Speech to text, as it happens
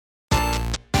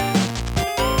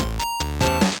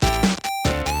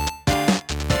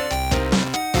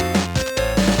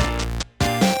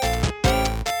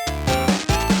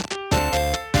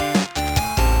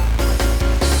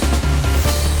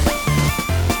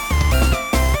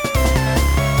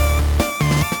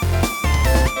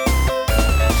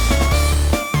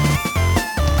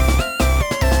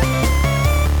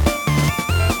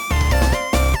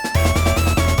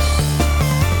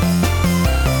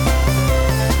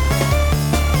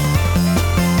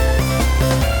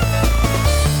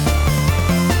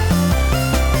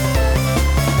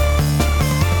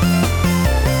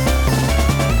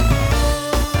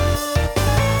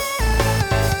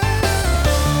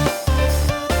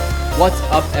What's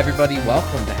up, everybody?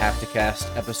 Welcome to Have to Cast,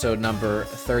 episode number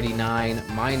 39.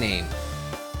 My name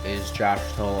is Josh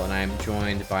Toll, and I'm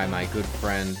joined by my good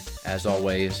friend, as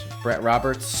always, Brett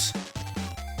Roberts,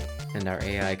 and our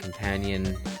AI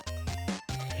companion,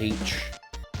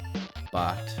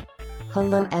 H-Bot.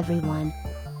 Hello, everyone.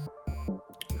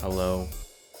 Hello,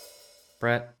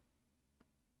 Brett.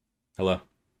 Hello.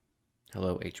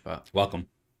 Hello, H-Bot. Welcome.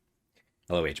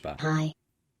 Hello, H-Bot. Hi.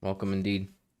 Welcome indeed.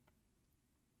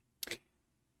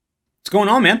 What's going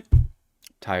on, man?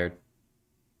 Tired.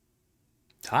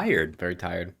 Tired. Very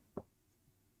tired.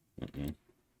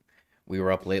 We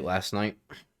were up late last night.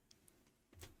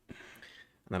 And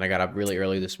then I got up really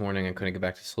early this morning and couldn't get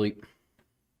back to sleep.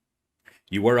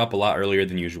 You were up a lot earlier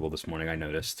than usual this morning, I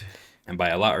noticed. And by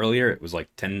a lot earlier, it was like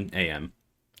 10 a.m.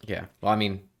 Yeah. Well, I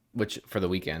mean, which for the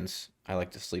weekends. I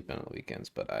like to sleep in on the weekends,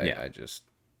 but I just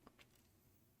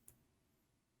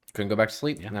couldn't go back to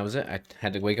sleep. Yeah. And that was it. I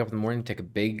had to wake up in the morning, take a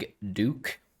big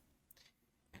Duke.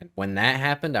 And when that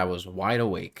happened, I was wide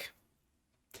awake.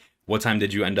 What time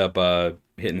did you end up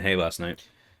hitting hay last night?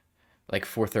 Like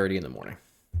 4:30 in the morning.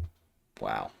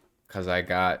 Wow. Because I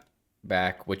got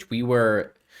back, which we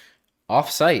were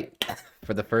off-site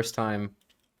for the first time.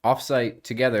 Off-site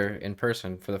together in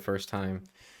person for the first time.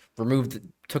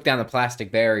 Took down the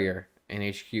plastic barrier in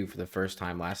HQ for the first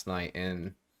time last night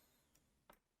in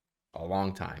a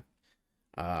long time.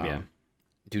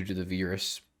 Due to the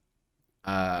virus.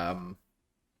 And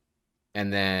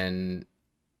then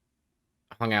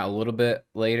hung out a little bit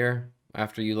later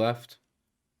after you left.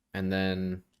 And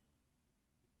then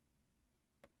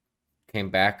came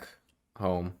back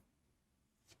home.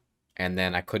 And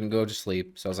then I couldn't go to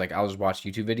sleep. So I was like, I'll just watch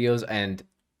YouTube videos. And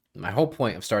my whole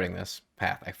point of starting this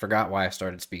path, I forgot why I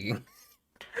started speaking,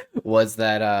 was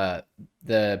that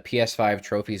the PS5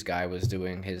 trophies guy was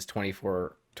doing his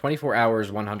 24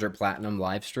 hours 100 platinum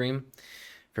live stream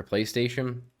for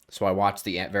PlayStation. So I watched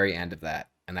the very end of that,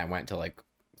 and I went to like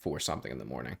 4 something in the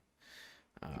morning.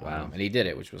 Wow. And he did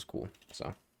it, which was cool.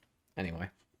 So anyway,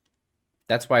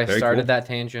 that's why I Very started cool. that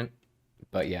tangent.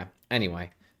 But yeah,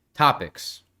 anyway,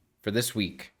 topics for this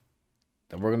week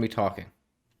that we're going to be talking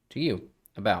to you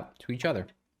about, to each other.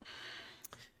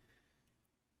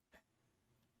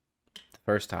 The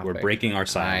first topic. We're breaking our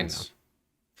silence.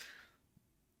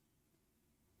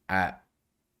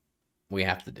 We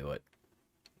have to do it.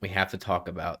 We have to talk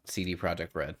about CD Projekt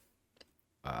Red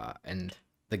and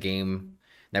the game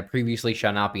that previously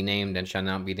shall not be named and shall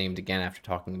not be named again after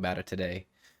talking about it today,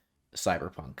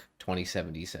 Cyberpunk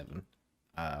 2077.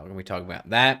 We're going to be talking about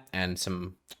that and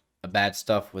some bad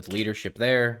stuff with leadership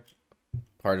there,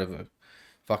 part of a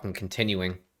fucking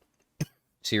continuing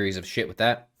series of shit with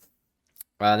that.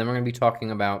 Then we're going to be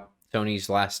talking about Sony's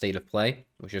last state of play,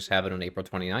 which just happened on April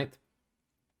 29th.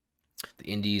 The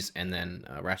indies, and then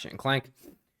Ratchet and Clank.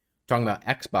 Talking about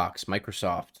Xbox,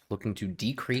 Microsoft looking to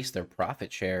decrease their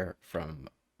profit share from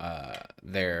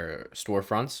their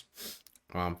storefronts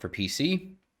for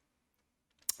PC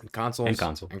and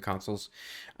consoles.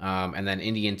 And then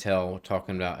Indie Intel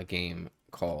talking about a game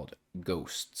called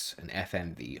Ghosts, an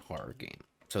FMV horror game.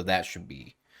 So that should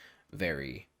be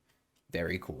very,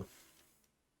 very cool.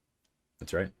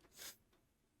 That's right.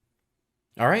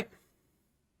 All right.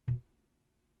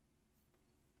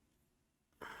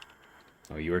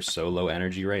 Oh, you are so low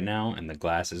energy right now, and the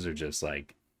glasses are just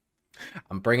like...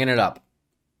 I'm bringing it up.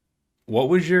 What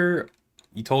was your...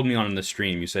 You told me on the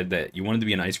stream, you said that you wanted to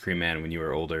be an ice cream man when you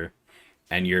were older,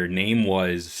 and your name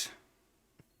was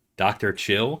Dr.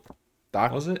 Chill?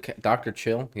 Was it? Dr.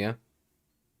 Chill, yeah.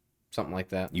 Something like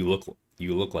that. You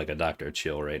look like a Dr.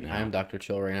 Chill right now. I am Dr.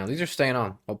 Chill right now. These are staying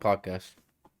on. Whole podcast.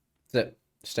 That's it.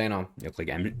 Staying on. You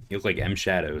look like M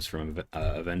Shadows from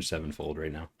Avenged Sevenfold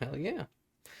right now. Hell yeah.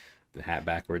 The hat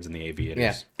backwards and the aviators.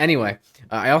 Yeah. Anyway,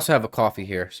 I also have a coffee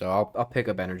here, so I'll pick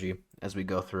up energy as we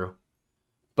go through.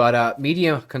 But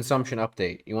media consumption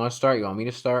update. You want to start? You want me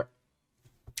to start?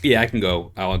 Yeah, I can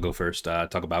go. I'll go first.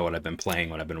 Talk about what I've been playing,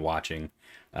 what I've been watching.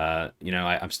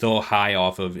 I'm still high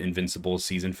off of Invincible's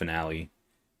season finale.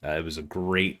 It was a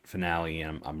great finale,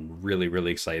 and I'm really,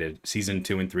 really excited. Season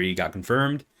 2 and 3 got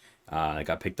confirmed. It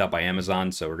got picked up by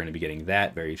Amazon, so we're going to be getting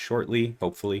that very shortly,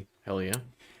 hopefully. Hell yeah.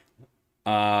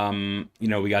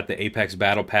 We got the Apex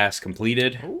Battle Pass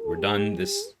completed. Ooh. We're done.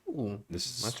 This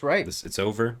That's right. It's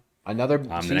over. Another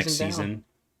the next down. season.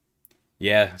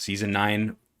 Yeah, season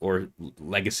 9 or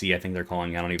Legacy, I think they're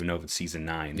calling it. I don't even know if it's season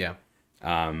 9. Yeah.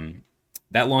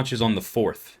 That launches on the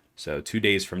 4th, so 2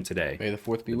 days from today. May the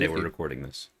 4th be the with day you. we're recording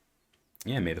this.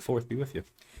 Yeah, may the 4th be with you.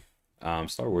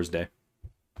 Star Wars Day.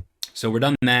 So we're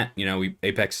done that.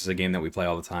 Apex is a game that we play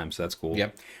all the time, so that's cool.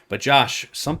 Yep. But Josh,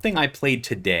 something I played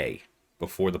today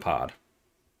before the pod.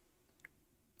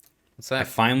 What's I that?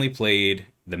 finally played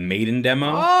the Maiden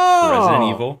demo for Resident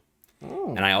Oh. Evil,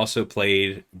 Oh. and I also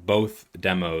played both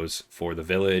demos for the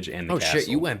Village and the Oh Castle. shit!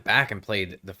 You went back and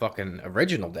played the fucking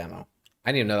original demo.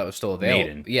 I didn't even know that was still available.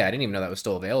 Maiden. Yeah, I didn't even know that was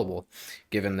still available.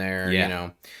 Given their, Yeah. you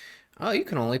know, oh, you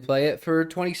can only play it for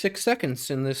 26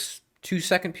 seconds in this 2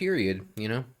 second period. You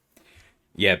know.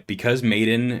 Yeah, because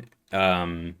Maiden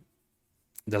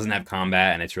doesn't have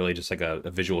combat and it's really just like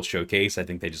a visual showcase. I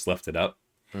think they just left it up.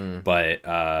 But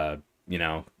you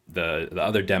know, the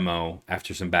other demo,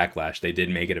 after some backlash, they did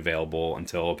make it available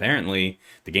until apparently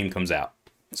the game comes out.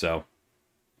 So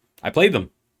I played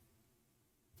them.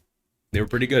 They were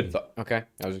pretty good. Okay,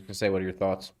 I was just gonna say, what are your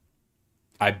thoughts?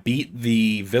 I beat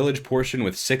the Village portion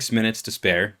with 6 minutes to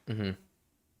spare. Mhm.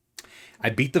 I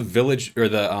beat the Village or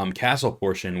the Castle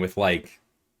portion with like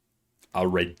a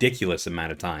ridiculous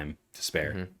amount of time to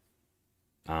spare.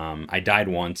 I died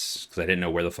once because I didn't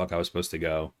know where the fuck I was supposed to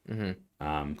go.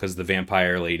 Because the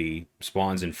vampire lady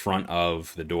spawns in front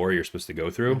of the door you're supposed to go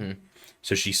through.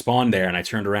 So she spawned there, and I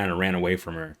turned around and ran away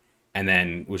from her, and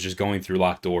then was just going through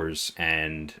locked doors,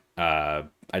 and I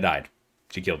died.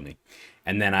 She killed me,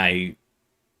 and then I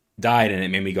died, and it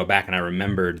made me go back, and I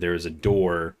remembered there was a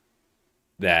door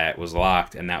that was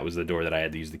locked, and that was the door that I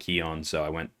had to use the key on. So I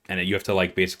went, and you have to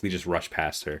like basically just rush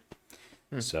past her.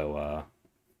 So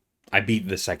I beat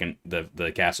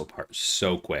the castle part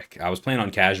so quick. I was playing on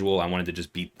casual. I wanted to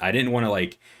just beat. I didn't want to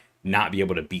like not be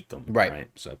able to beat them. Right.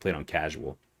 So I played on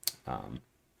casual.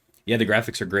 Yeah, the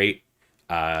graphics are great.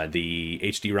 The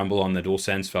HD rumble on the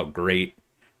DualSense felt great.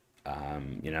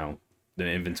 You know, the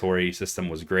inventory system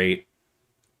was great.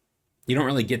 You don't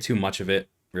really get too much of it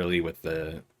really with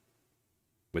the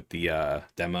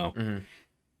demo,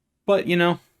 but you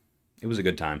know, it was a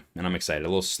good time, and I'm excited. A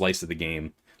little slice of the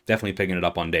game. Definitely picking it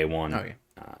up on day one. Oh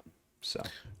yeah. So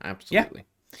Absolutely.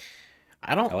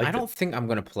 I liked don't think I'm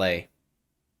gonna play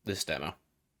this demo.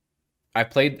 I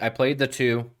played the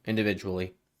two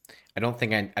individually. I don't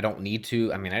think I don't need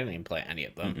to. I mean, I didn't even play any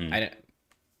of them. I didn't.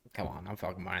 Come on, I'm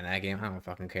fucking buying that game. I don't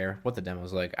fucking care what the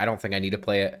demo's like. I don't think I need to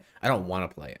play it. I don't want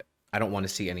to play it. I don't want to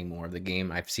see any more of the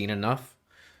game. I've seen enough.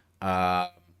 I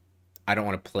don't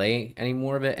want to play any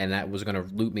more of it, and that was gonna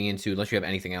loop me into, unless you have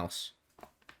anything else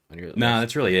on your list. no,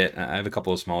 that's really it. I have a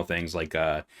couple of small things like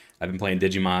I've been playing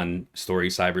Digimon Story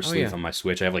Cyber Sleuth yeah. on my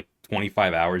Switch. I have like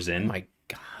 25 hours in. Oh my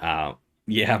god.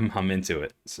 Yeah, I'm into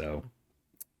it. So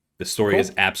the story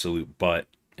is absolute butt,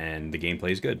 and the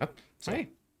gameplay is good. Hey,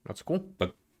 that's cool.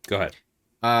 But go ahead.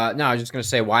 No, I was just gonna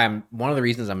say why one of the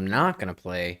reasons I'm not gonna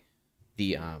play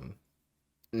the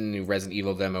new Resident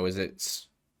Evil demo is it's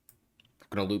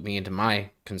gonna loop me into my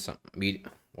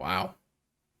Wow,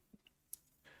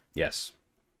 Yes.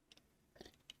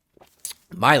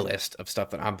 my list of stuff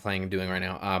that I'm playing and doing right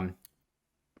now.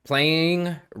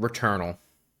 Playing Returnal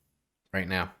right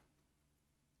now.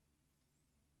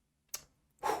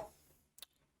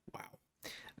 Wow,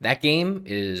 that game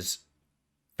is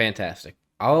fantastic.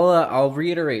 I'll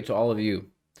reiterate to all of you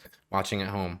watching at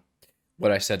home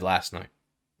what I said last night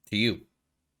to you.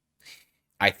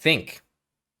 I think,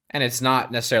 and it's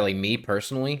not necessarily me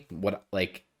personally, what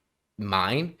like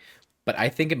mine, but I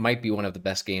think it might be one of the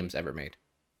best games ever made.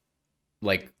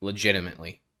 Like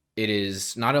legitimately. It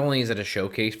is, not only is it a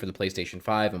showcase for the PlayStation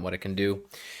 5 and what it can do,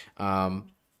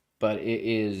 but it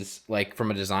is like from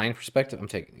a design perspective. I'm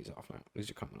taking these off now. These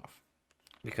are coming off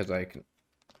because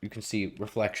you can see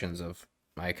reflections of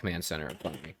my command center in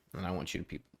front of me, and I want you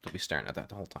to be staring at that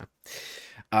the whole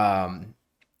time.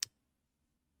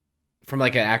 From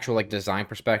like an actual like design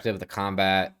perspective, the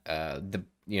combat,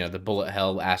 the bullet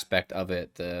hell aspect of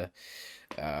it, the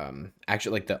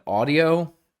actually like the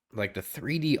audio, like the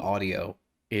 3D audio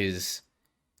is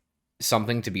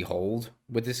something to behold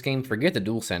with this game. Forget the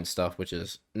DualSense stuff, which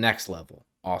is next level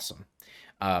awesome.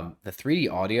 The 3D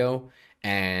audio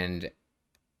and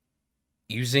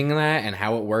using that and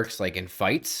how it works like in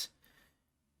fights,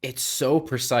 it's so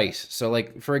precise. So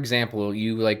like for example,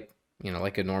 you like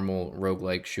a normal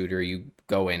roguelike shooter, you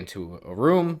go into a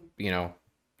room,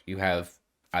 you have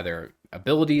either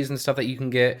abilities and stuff that you can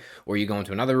get, or you go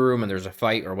into another room and there's a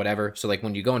fight or whatever. So like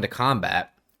when you go into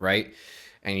combat, right,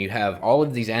 and you have all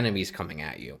of these enemies coming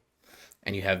at you,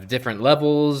 and you have different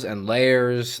levels and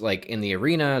layers, like in the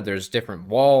arena, there's different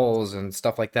walls and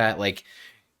stuff like that. Like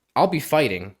I'll be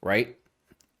fighting, right,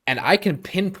 and I can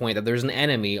pinpoint that there's an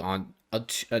enemy on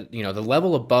the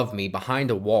level above me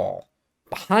behind a wall,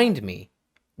 behind me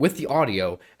with the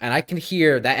audio, and I can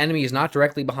hear that enemy is not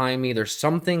directly behind me. There's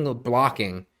something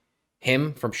blocking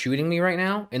him from shooting me right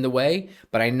now in the way,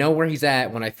 but I know where he's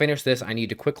at. When I finish this, I need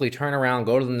to quickly turn around,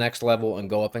 go to the next level, and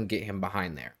go up and get him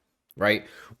behind there, right?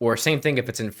 Or same thing, if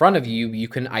it's in front of you, you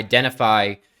can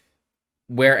identify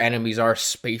where enemies are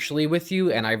spatially with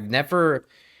you. And I've never,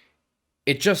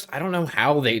 it just, I don't know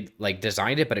how they like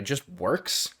designed it, but it just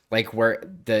works. Like where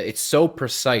it's so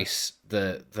precise,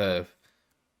 the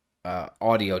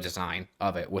audio design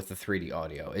of it with the 3D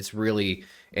audio.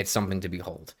 It's something to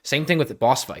behold. Same thing with the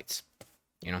boss fights,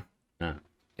 you know?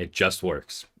 It just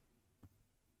works.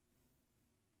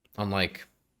 Unlike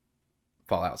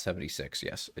Fallout 76,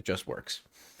 yes, it just works.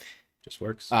 Just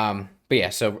works. But yeah,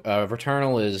 so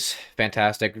Returnal is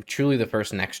fantastic. Truly the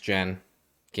first next gen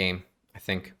game, I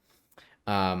think.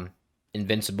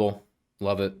 Invincible,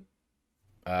 love it.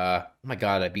 Oh my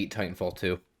god, I beat Titanfall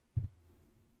 2.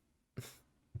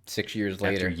 6 years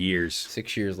later. After years.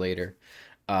 6 years later.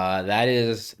 That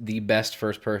is the best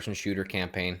first person shooter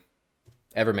campaign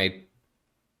ever made.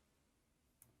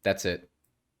 That's it.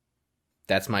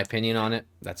 That's my opinion on it.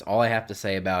 That's all I have to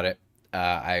say about it.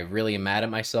 I really am mad at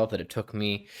myself that it took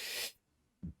me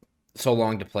so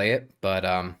long to play it, but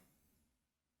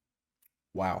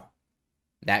wow.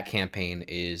 That campaign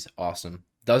is awesome.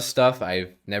 Does stuff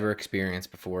I've never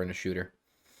experienced before in a shooter.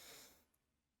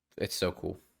 It's so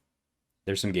cool.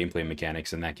 There's some gameplay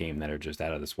mechanics in that game that are just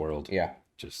out of this world. Yeah.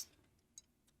 Just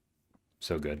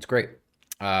so good. It's great.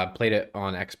 Played it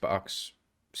on Xbox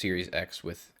Series X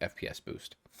with FPS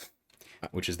boost.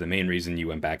 Which is the main reason you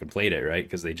went back and played it, right?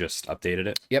 Because they just updated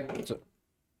it. Yep.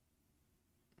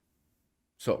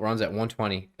 So it runs at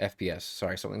 120 FPS.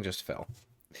 Sorry, something just fell.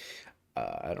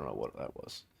 I don't know what that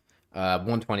was.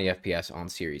 120 FPS on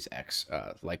Series X,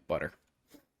 like butter.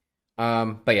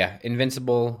 But yeah,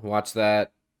 Invincible. Watch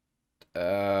that.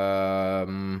 I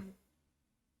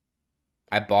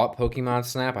bought Pokemon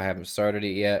Snap. I haven't started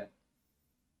it yet.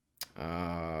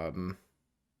 I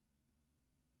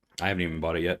haven't even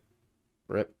bought it yet.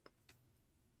 Rip.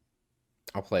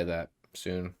 I'll play that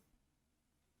soon.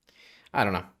 I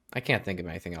don't know. I can't think of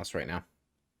anything else right now.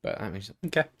 But I mean,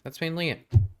 Okay. that's mainly it.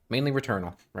 Mainly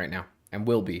Returnal right now. And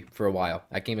will be for a while.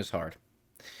 That game is hard.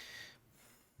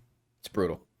 It's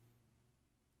brutal.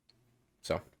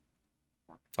 So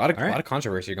a lot of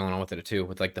controversy going on with it too,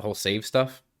 with like the whole save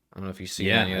stuff. I don't know if you've seen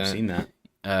any of I've that. seen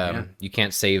that. You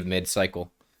can't save mid-cycle,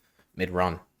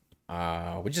 mid-run,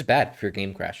 which is bad if your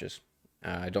game crashes.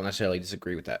 I don't necessarily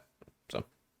disagree with that. So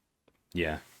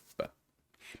Yeah. But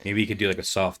maybe you could do like a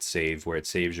soft save where it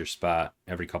saves your spot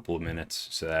every couple of minutes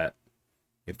so that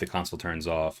if the console turns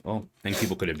off, well, then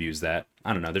people could abuse that.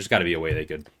 I don't know. There's got to be a way they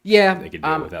could do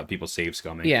it without people save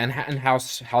scumming. Yeah, and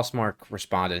Housemark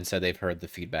responded and said they've heard the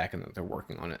feedback and that they're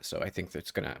working on it. So I think that's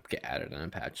gonna get added in a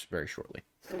patch very shortly.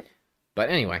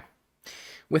 But anyway,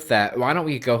 with that, why don't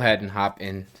we go ahead and hop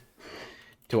in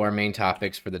to our main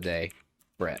topics for the day,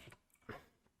 Brett?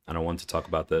 I don't want to talk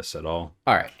about this at all.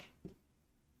 All right.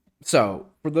 So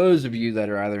for those of you that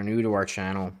are either new to our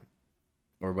channel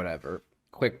or whatever,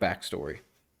 quick backstory.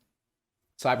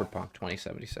 Cyberpunk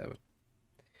 2077.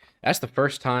 That's the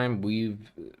first time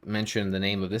we've mentioned the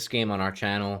name of this game on our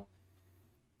channel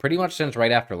pretty much since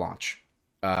right after launch.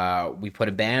 We put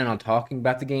a ban on talking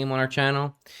about the game on our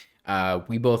channel.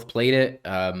 We both played it.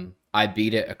 I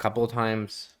beat it a couple of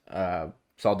times.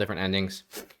 Saw different endings.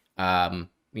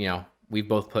 We've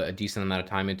both put a decent amount of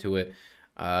time into it.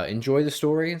 Enjoy the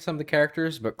story and some of the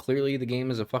characters, but clearly the game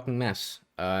is a fucking mess.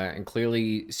 And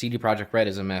clearly CD Projekt Red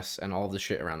is a mess and all the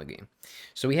shit around the game.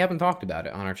 So we haven't talked about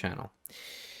it on our channel.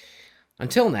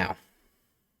 Until now.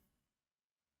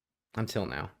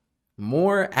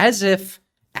 More as if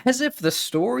the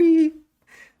story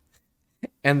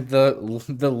and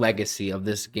the legacy of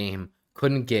this game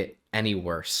couldn't get any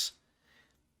worse.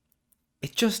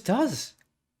 It just does.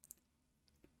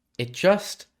 It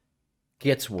just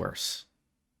gets worse.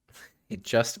 It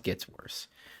just gets worse.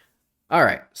 All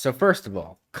right, so first of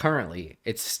all, currently,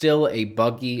 it's still a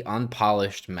buggy,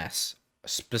 unpolished mess,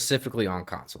 specifically on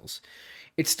consoles.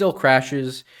 It still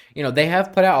crashes. They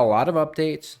have put out a lot of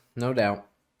updates, no doubt.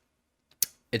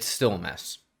 It's still a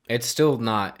mess. It's still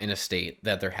not in a state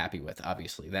that they're happy with,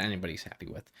 obviously, that anybody's happy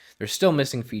with. There's still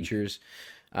missing features.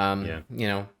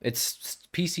 It's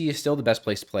PC is still the best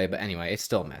place to play, but anyway, it's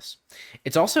still a mess.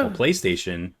 It's also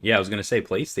PlayStation. Yeah, I was gonna say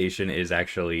PlayStation is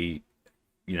actually,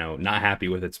 not happy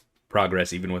with its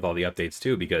progress, even with all the updates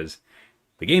too, because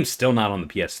the game's still not on the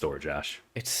PS Store, Josh.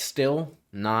 It's still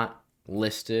not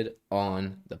listed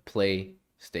on the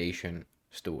PlayStation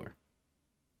Store.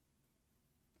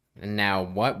 And now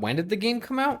what? When did the game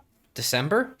come out?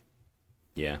 December?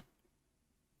 Yeah.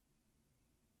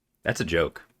 That's a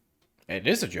joke. It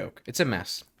is a joke. It's a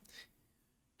mess.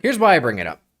 Here's why I bring it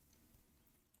up.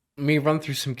 Let me run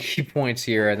through some key points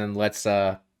here, and then let's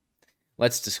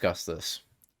discuss this.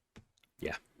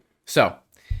 Yeah. So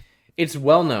it's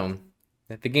well known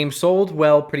that the game sold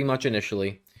well pretty much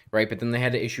initially, right? But then they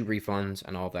had to issue refunds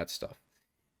and all that stuff.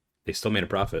 They still made a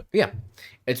profit. Yeah.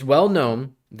 It's well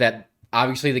known that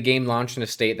obviously the game launched in a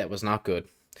state that was not good,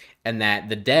 and that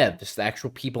the devs, the actual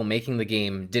people making the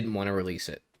game, didn't want to release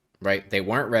it, right? They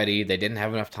weren't ready. They didn't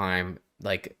have enough time.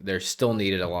 Like, there still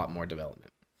needed a lot more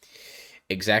development.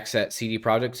 Execs at CD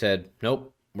Projekt said,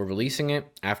 nope, we're releasing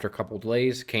it. After a couple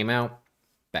delays, came out,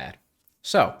 bad.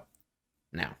 So,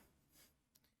 now,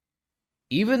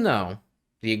 even though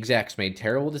the execs made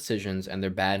terrible decisions and they're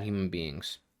bad human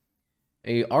beings,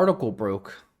 a article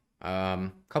broke a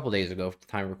couple days ago, at the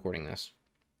time of recording this,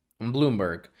 on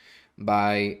Bloomberg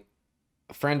by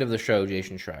a friend of the show,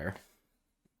 Jason Schreier.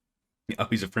 Oh,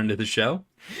 he's a friend of the show?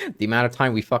 The amount of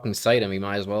time we fucking cite him, he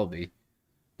might as well be.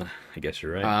 I guess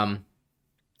you're right.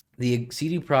 The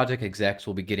CD Projekt execs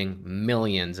will be getting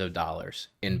millions of dollars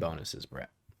in bonuses, Brett.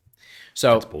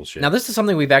 So That's bullshit. Now this is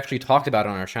something we've actually talked about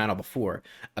on our channel before,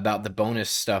 about the bonus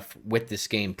stuff with this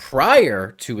game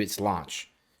prior to its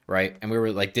launch, right? And we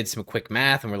were like, did some quick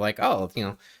math, and we're like, oh,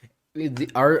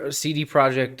 our CD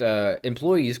Projekt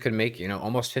employees could make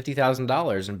almost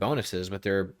 $50,000 in bonuses with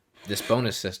this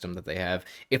bonus system that they have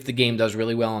if the game does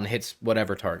really well and hits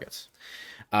whatever targets.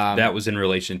 That was in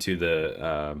relation to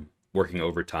the working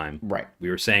overtime. Right. We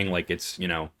were saying like it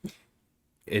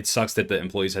sucks that the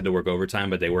employees had to work overtime,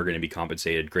 but they were going to be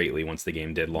compensated greatly once the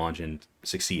game did launch and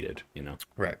succeeded,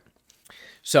 Right.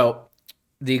 So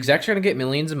the execs are going to get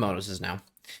millions of bonuses now,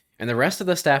 and the rest of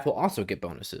the staff will also get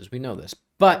bonuses. We know this,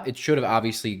 but it should have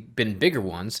obviously been bigger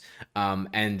ones,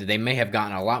 and they may have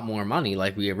gotten a lot more money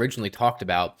like we originally talked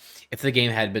about if the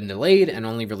game had been delayed and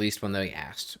only released when they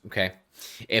asked, okay?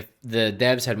 If the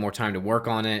devs had more time to work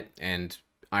on it and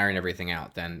iron everything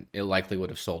out, then it likely would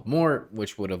have sold more,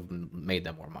 which would have made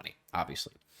them more money,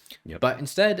 obviously. Yep. But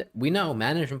instead, we know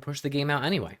management pushed the game out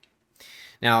anyway.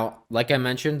 Now, like I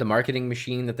mentioned, the marketing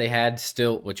machine that they had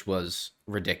which was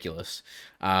ridiculous,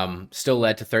 still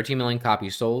led to 13 million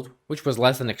copies sold, which was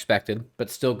less than expected, but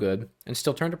still good, and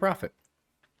still turned a profit.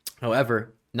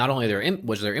 However, not only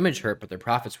was their image hurt, but their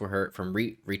profits were hurt from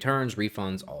returns,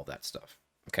 refunds, all of that stuff.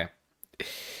 Okay.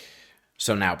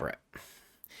 So now, Brett,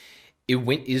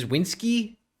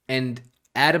 Iwinski and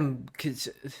Adam,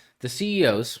 the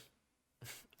CEOs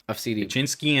of CD,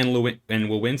 Kaczynski and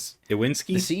Iwinski,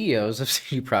 the CEOs of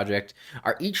CD Projekt,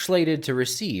 are each slated to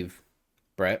receive,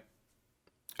 Brett,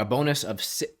 a bonus of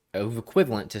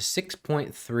equivalent to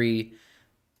 $6.3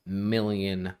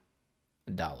 million.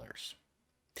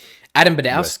 Adam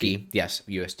Badowski, yes,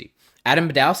 USD. Adam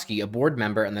Badowski, a board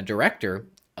member and the director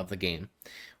of the game,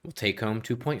 will take home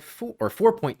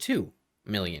 $4.2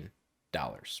 million.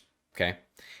 Okay.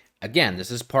 Again, this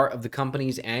is part of the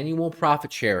company's annual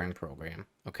profit sharing program.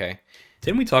 Okay.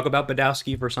 Didn't we talk about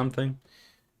Badowski for something?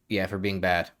 Yeah, for being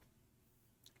bad.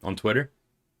 On Twitter?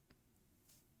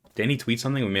 Didn't he tweet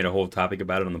something? We made a whole topic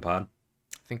about it on the pod.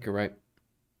 I think you're right.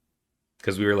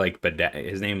 Because we were like,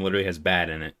 his name literally has bad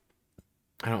in it.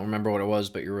 I don't remember what it was,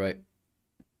 but you're right.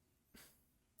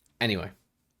 Anyway.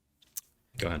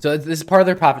 Go ahead. So this is part of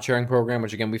their profit sharing program,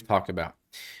 which again we've talked about,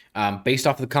 based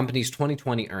off of the company's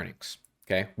 2020 earnings.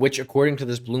 Okay, which according to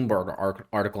this Bloomberg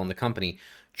article in the company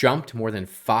jumped more than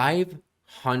 500%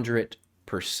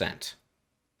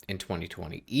 in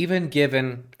 2020, even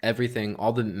given everything,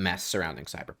 all the mess surrounding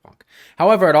Cyberpunk.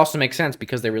 However, it also makes sense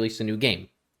because they released a new game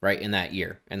right in that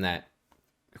year, in that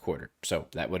quarter, so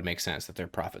that would make sense that their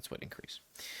profits would increase.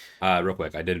 Real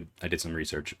quick, I did some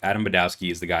research. Adam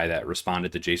Badowski is the guy that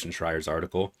responded to Jason Schreier's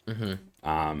article.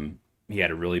 Mm-hmm. He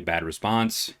had a really bad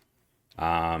response.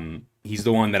 He's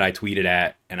the one that I tweeted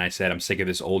at, and I said, I'm sick of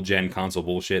this old gen console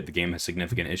bullshit. The game has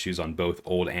significant issues on both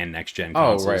old and next gen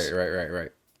consoles. Oh,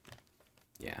 right.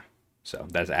 Yeah. So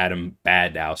that's Adam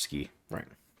Badowski. Right.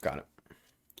 Got it.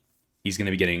 He's going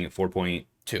to be getting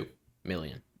 $4.2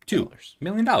 million. $2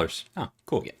 million. Oh,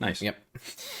 cool. Yeah. Nice. Yep.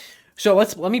 So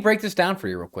let me break this down for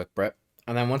you real quick, Brett.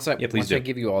 And then once I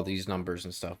give you all these numbers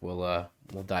and stuff, we'll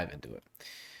dive into it.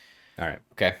 All right.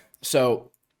 Okay. So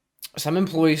some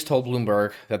employees told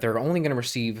Bloomberg that they're only going to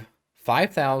receive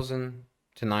 $5,000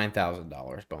 to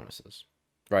 $9,000 bonuses.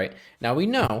 Right? Now we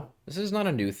know this is not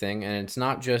a new thing, and it's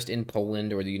not just in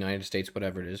Poland or the United States,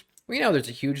 whatever it is. We know there's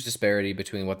a huge disparity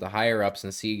between what the higher ups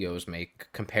and CEOs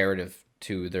make comparative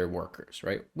to their workers,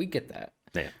 right? We get that.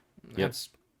 Yeah.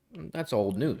 That's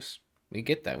old news. We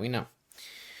get that. We know.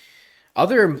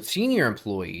 Other senior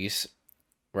employees,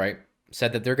 right,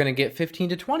 said that they're going to get $15,000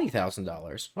 to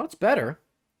 $20,000. Well, that's better.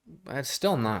 But it's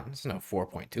still not. It's no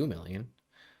 $4.2 million,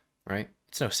 right?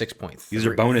 It's no 6.3. These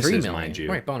are bonuses, million. mind you.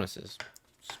 Right, bonuses.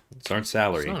 It's aren't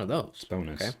salary. It's none of those. It's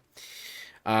bonus. Okay.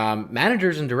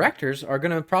 Managers and directors are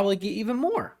going to probably get even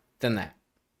more than that.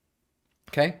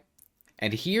 Okay?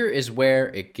 And here is where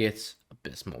it gets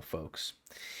abysmal, folks.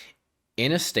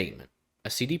 In a statement, a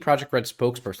CD Projekt Red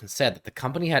spokesperson said that the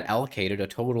company had allocated a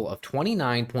total of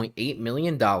 $29.8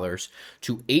 million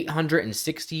to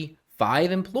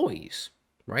 865 employees,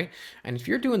 right? And if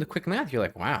you're doing the quick math, you're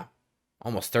like, wow,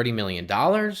 almost $30 million,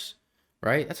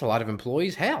 right? That's a lot of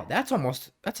employees. Hell, that's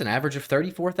an average of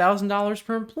 $34,000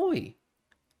 per employee.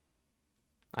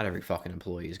 Not every fucking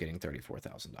employee is getting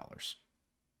 $34,000,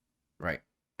 right?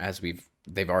 As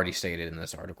they've already stated in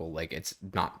this article, like it's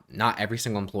not every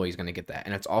single employee is going to get that.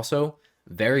 And it's also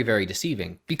very, very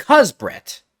deceiving because,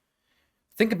 Brett,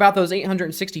 think about those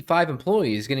 865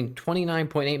 employees getting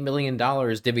 $29.8 million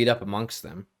divvied up amongst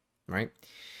them, right?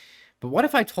 But what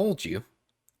if I told you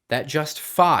that just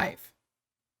five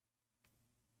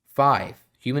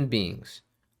human beings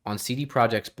on CD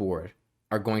Projekt's board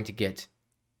are going to get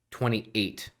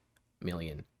 $28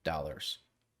 million?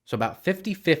 So about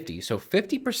 50-50. So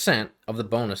 50% of the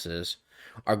bonuses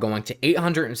are going to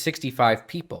 865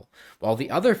 people, while the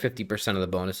other 50% of the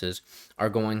bonuses are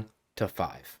going to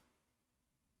 5.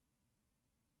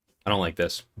 I don't like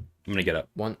this. I'm going to get up.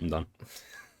 I'm done.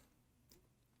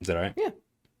 Is that all right? Yeah.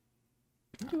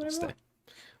 Do whatever Stay.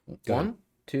 you want. 1,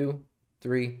 2,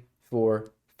 3,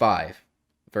 4, 5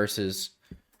 versus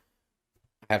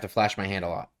I have to flash my hand a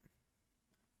lot.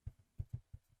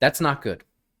 That's not good.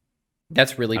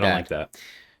 That's really bad. I don't like that.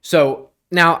 So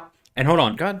now, and hold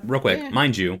on, go ahead. real quick. Yeah.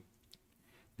 Mind you,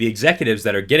 the executives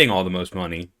that are getting all the most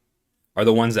money are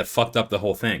the ones that fucked up the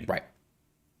whole thing. Right.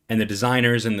 And the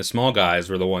designers and the small guys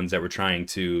were the ones that were trying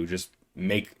to just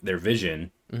make their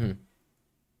vision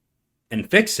and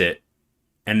fix it.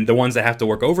 And the ones that have to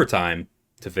work overtime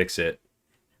to fix it,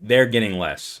 they're getting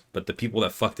less. But the people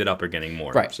that fucked it up are getting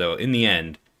more. Right. So in the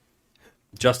end,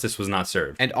 justice was not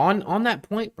served. And on that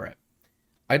point, Brett,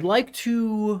 I'd like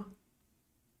to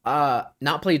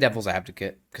not play devil's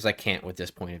advocate because I can't with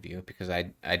this point of view because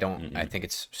I don't I think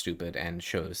it's stupid and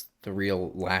shows the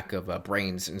real lack of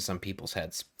brains in some people's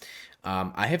heads.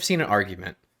 I have seen an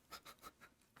argument.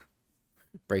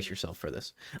 Brace yourself for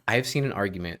this. I have seen an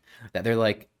argument that they're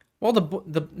like, well, the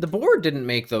board didn't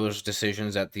make those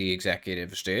decisions that the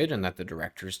executives did and that the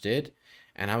directors did,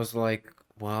 and I was like,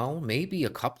 well, maybe a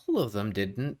couple of them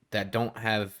didn't that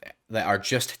are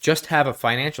just have a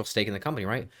financial stake in the company,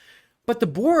 right? But the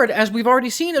board, as we've already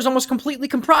seen, is almost completely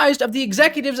comprised of the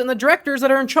executives and the directors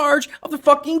that are in charge of the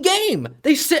fucking game.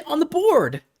 They sit on the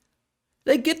board.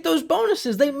 They get those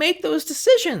bonuses. They make those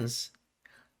decisions.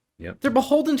 Yep. They're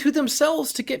beholden to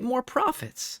themselves to get more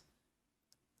profits.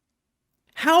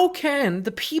 How can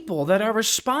the people that are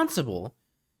responsible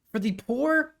for the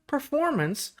poor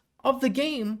performance of the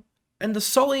game and the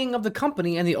sullying of the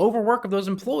company and the overwork of those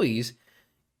employees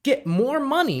get more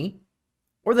money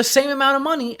or the same amount of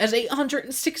money as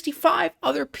 865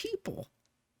 other people?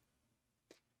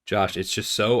 Josh, it's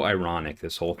just so ironic,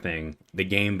 this whole thing. The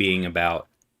game being about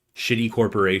shitty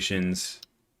corporations,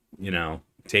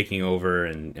 taking over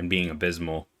and being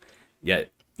abysmal.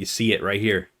 Yet you see it right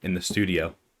here in the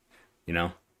studio.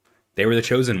 They were the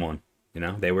chosen one.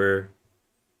 They were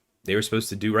supposed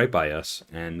to do right by us,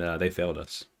 and they failed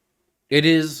us. It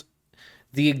is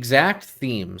the exact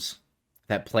themes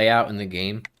that play out in the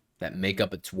game that make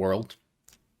up its world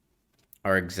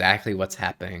are exactly what's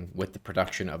happening with the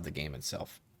production of the game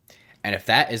itself. And if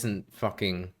that isn't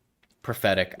fucking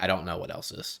prophetic, I don't know what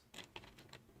else is.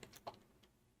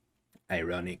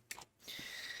 Ironic.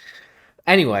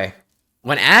 Anyway,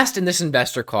 when asked in this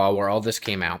investor call where all this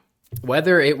came out,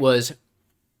 whether it was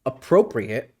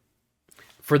appropriate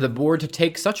for the board to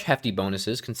take such hefty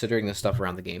bonuses, considering the stuff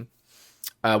around the game,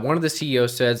 one of the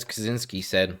CEOs said, Kaczynski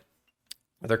said,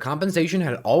 their compensation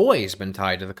had always been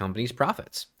tied to the company's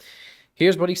profits.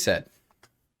 Here's what he said.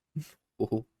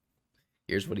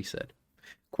 Here's what he said.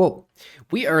 Quote,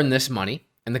 "We earn this money,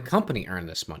 and the company earned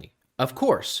this money. Of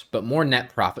course, but more net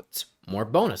profits, more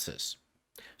bonuses.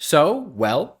 So,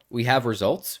 well, we have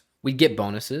results, we get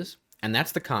bonuses, and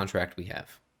that's the contract we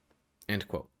have." End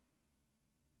quote.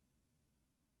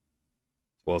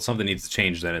 Well, something needs to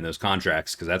change then in those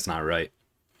contracts, because that's not right.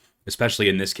 Especially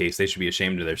in this case, they should be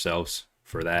ashamed of themselves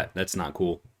for that. That's not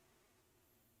cool.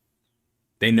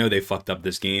 They know they fucked up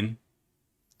this game.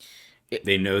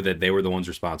 They know that they were the ones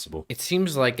responsible. It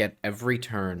seems like at every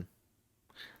turn,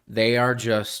 they are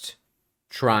just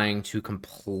trying to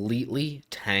completely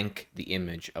tank the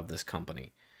image of this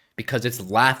company because it's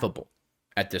laughable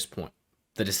at this point,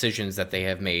 the decisions that they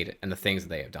have made and the things that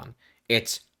they have done.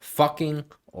 It's fucking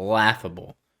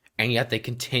laughable, and yet they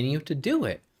continue to do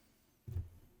it.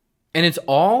 And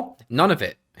none of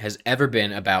it has ever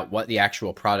been about what the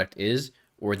actual product is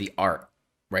or the art,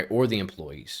 right? Or the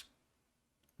employees,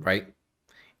 right?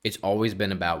 It's always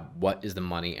been about what is the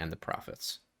money and the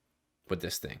profits with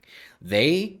this thing.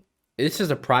 This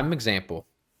is a prime example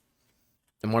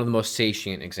and one of the most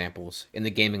satiant examples in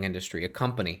the gaming industry. A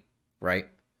company, right,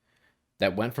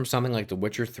 that went from something like The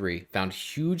Witcher 3, found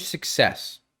huge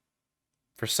success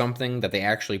for something that they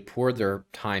actually poured their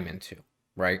time into,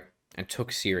 right, and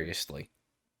took seriously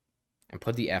and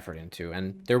put the effort into.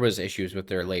 And there was issues with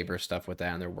their labor stuff with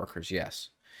that and their workers, yes,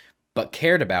 but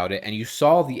cared about it. And you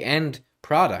saw the end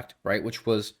product, right, which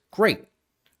was great,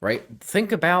 right?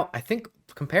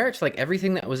 Compare it to like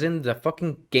everything that was in the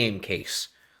fucking game case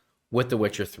with The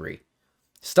Witcher 3.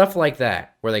 Stuff like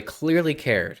that, where they clearly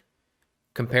cared.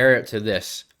 Compare it to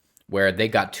this, where they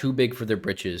got too big for their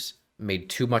britches, made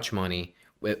too much money,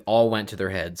 it all went to their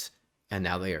heads, and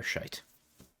now they are shite.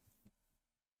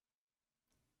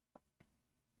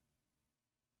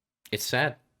 It's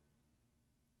sad.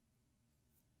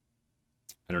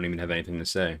 I don't even have anything to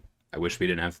say. I wish we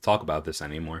didn't have to talk about this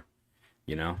anymore.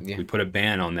 You know, Yeah. we put a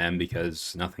ban on them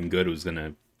because nothing good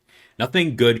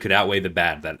could outweigh the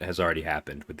bad that has already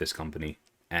happened with this company,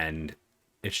 and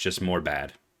it's just more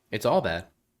bad. It's all bad.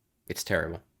 It's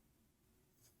terrible.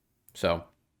 So,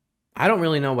 I don't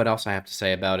really know what else I have to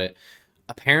say about it.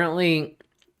 Apparently,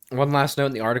 one last note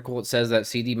in the article, it says that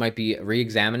CD might be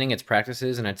re-examining its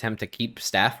practices in an attempt to keep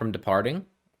staff from departing,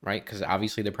 right? Because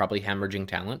obviously they're probably hemorrhaging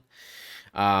talent.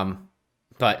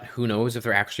 But who knows if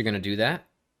they're actually going to do that,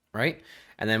 right?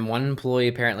 And then one employee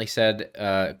apparently said,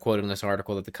 quoted in this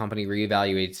article, that the company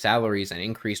reevaluated salaries and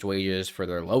increased wages for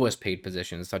their lowest paid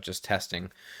positions, such as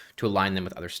testing, to align them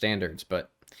with other standards.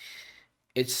 But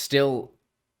it's still...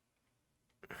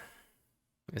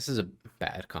 This is a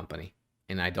bad company,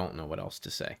 and I don't know what else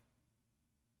to say.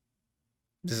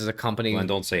 This is a company Well,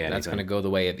 don't say anything. That's going to go the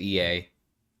way of EA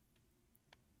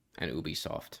and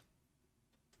Ubisoft.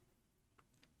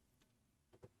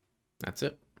 That's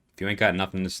it. If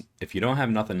you don't have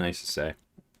nothing nice to say,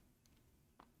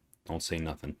 don't say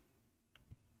nothing.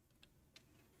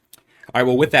 All right,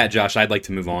 well, with that, Josh, I'd like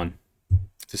to move on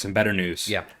to some better news.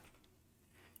 Yeah.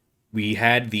 We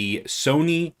had the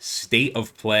Sony State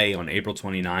of Play on April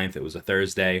 29th. It was a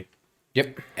Thursday.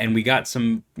 Yep. And we got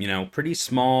some, pretty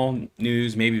small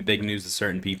news, maybe big news to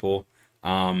certain people.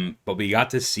 But we got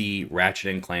to see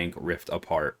Ratchet and Clank Rift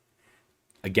Apart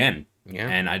again. Yeah.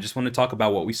 And I just want to talk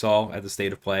about what we saw at the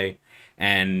State of Play.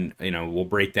 And, we'll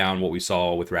break down what we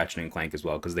saw with Ratchet and Clank as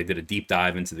well, because they did a deep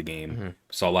dive into the game. Mm-hmm.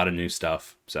 Saw a lot of new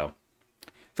stuff. So,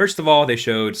 first of all, they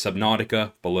showed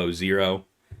Subnautica Below Zero.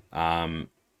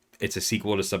 It's a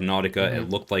sequel to Subnautica. Mm-hmm. It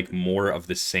looked like more of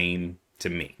the same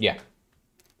to me. Yeah.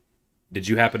 Did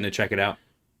you happen to check it out?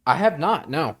 I have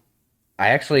not, no. I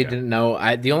actually didn't know.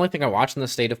 The only thing I watched in the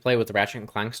State of Play with the Ratchet and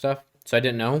Clank stuff, so I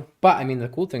didn't know. But, I mean, the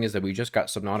cool thing is that we just got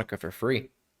Subnautica for free.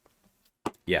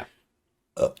 Yeah.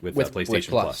 With PlayStation with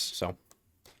Plus. So,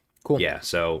 cool. Yeah,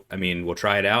 so, I mean, we'll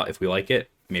try it out. If we like it,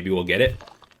 maybe we'll get it.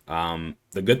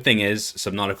 The good thing is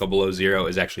Subnautica Below Zero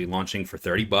is actually launching for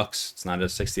 $30. It's not a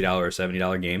 $60 or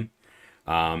 $70 game.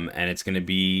 And it's going to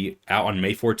be out on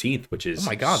May 14th, which is Oh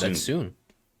my god, soon. that's soon.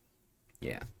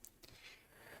 Yeah.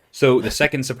 So the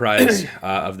second surprise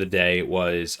of the day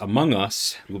was Among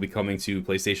Us will be coming to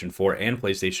PlayStation 4 and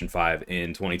PlayStation 5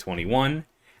 in 2021,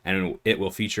 and it will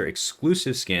feature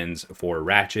exclusive skins for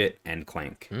Ratchet and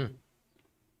Clank.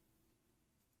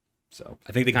 So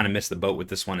I think they kind of missed the boat with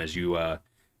this one, as you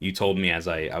told me as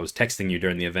I was texting you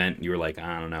during the event. You were like,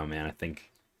 I don't know, man. I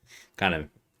think kind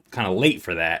of late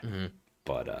for that,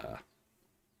 but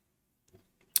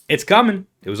it's coming.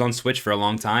 It was on Switch for a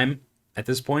long time at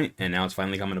this point, and now it's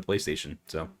finally coming to PlayStation.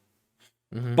 So,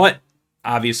 but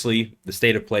obviously, the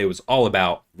State of Play was all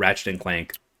about Ratchet and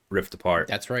Clank Rift Apart.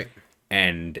 That's right.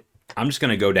 And I'm just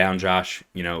gonna go down, Josh.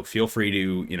 Feel free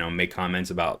to make comments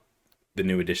about the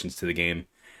new additions to the game.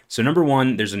 So number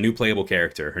one, there's a new playable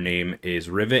character. Her name is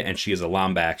Rivet, and she is a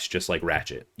Lombax, just like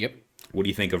Ratchet. Yep. What do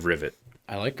you think of Rivet?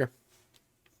 I like her.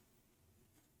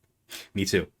 Me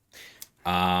too.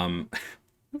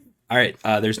 All right,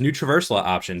 there's new traversal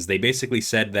options. They basically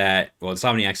said that,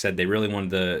 Insomniac said they really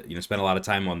wanted to, spend a lot of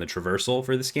time on the traversal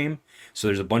for this game. So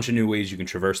there's a bunch of new ways you can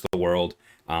traverse the world.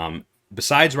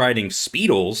 Besides riding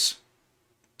Speedles,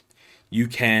 you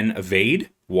can evade,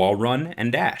 wall run,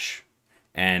 and dash.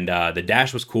 And the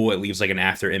dash was cool. It leaves like an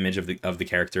after image of the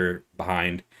character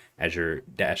behind as you're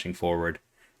dashing forward.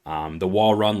 The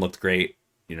wall run looked great.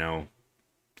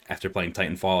 After playing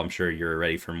Titanfall, I'm sure you're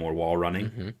ready for more wall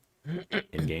running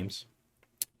in games.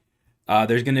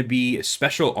 There's going to be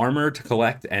special armor to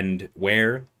collect and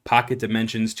wear, pocket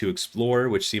dimensions to explore,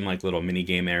 which seem like little mini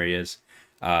game areas.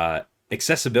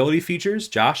 Accessibility features,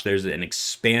 Josh. There's an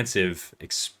expansive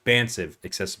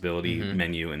accessibility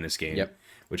menu in this game, Yep.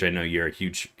 which I know you're a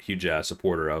huge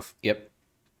supporter of, Yep.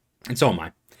 and so am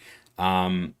I.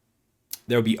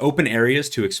 There will be open areas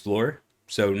to explore.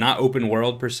 So not open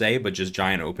world per se, but just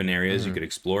giant open areas you could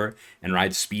explore and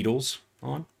ride speedles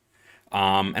on.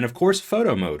 And of course,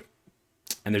 photo mode.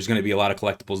 And there's going to be a lot of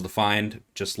collectibles to find,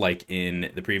 just like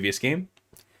in the previous game.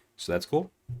 So that's cool.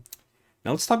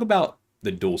 Now let's talk about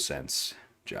the DualSense,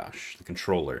 Josh, the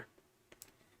controller.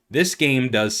 This game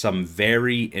does some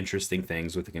very interesting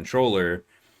things with the controller.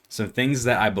 Some things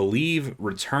that I believe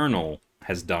Returnal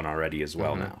has done already as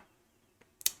well now.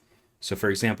 So,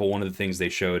 for example, one of the things they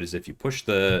showed is if you push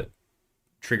the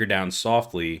trigger down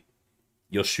softly,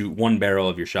 you'll shoot one barrel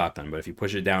of your shotgun. But if you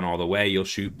push it down all the way, you'll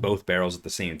shoot both barrels at the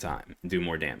same time and do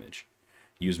more damage,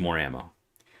 use more ammo.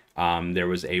 There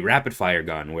was a rapid fire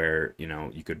gun where,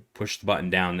 you could push the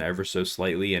button down ever so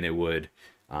slightly and it would,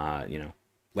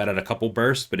 let out a couple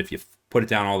bursts. But if you put it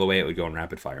down all the way, it would go in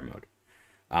rapid fire mode.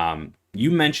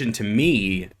 You mentioned to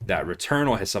me that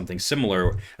Returnal has something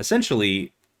similar.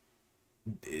 Essentially,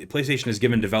 PlayStation has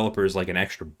given developers like an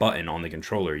extra button on the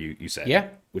controller, you said. Yeah.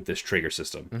 With this trigger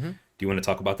system. Do you want to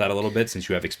talk about that a little bit since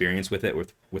you have experience with it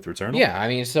with Returnal? Yeah, I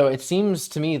mean, so it seems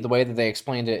to me the way that they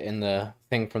explained it in the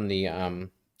thing from the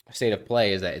state of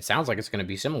play is that it sounds like it's going to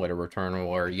be similar to Returnal,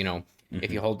 or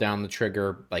if you hold down the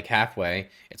trigger like halfway,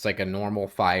 it's like a normal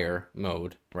fire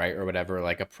mode, right, or whatever,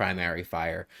 like a primary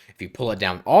fire. If you pull it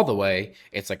down all the way,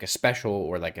 it's like a special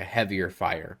or like a heavier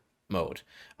fire mode.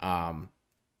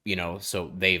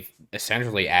 So they've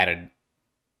essentially added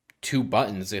two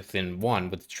buttons within one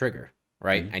with the trigger,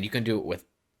 right? And you can do it with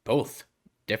both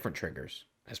different triggers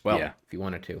as well, if you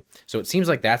wanted to. So it seems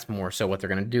like that's more so what they're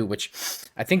going to do, which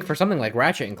I think for something like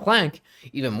Ratchet and Clank,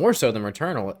 even more so than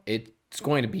Returnal, it's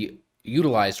going to be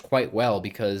utilized quite well,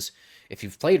 because if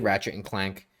you've played Ratchet and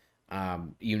Clank,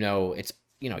 you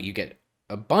get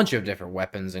a bunch of different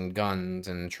weapons and guns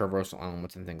and traversal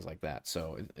elements and things like that.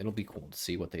 So it'll be cool to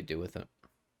see what they do with it.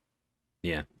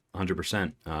 Yeah,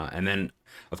 100%. And then,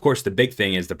 of course, the big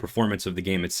thing is the performance of the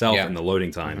game itself and the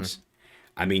loading times.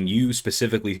 I mean, you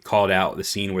specifically called out the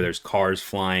scene where there's cars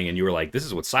flying, and you were like, this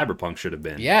is what Cyberpunk should have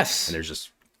been. Yes. And there's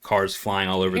just cars flying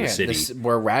all over the city.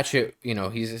 Where Ratchet,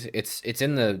 it's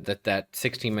in that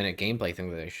 16-minute gameplay thing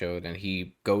that they showed, and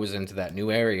he goes into that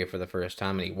new area for the first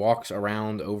time, and he walks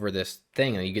around over this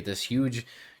thing, and you get this huge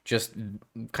just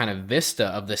kind of vista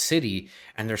of the city,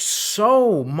 and there's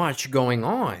so much going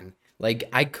on. Like,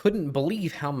 I couldn't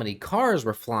believe how many cars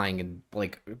were flying and,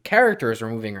 like, characters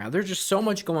were moving around. There's just so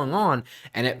much going on,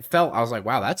 and I was like,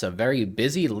 wow, that's a very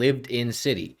busy, lived-in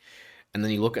city. And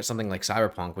then you look at something like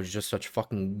Cyberpunk, which is just such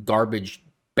fucking garbage,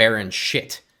 barren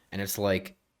shit, and it's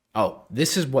like, oh,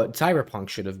 this is what Cyberpunk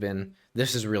should have been.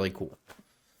 This is really cool.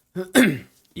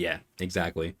 Yeah,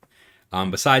 exactly.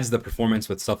 Besides the performance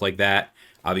with stuff like that,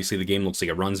 obviously the game looks like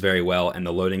it runs very well, and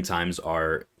the loading times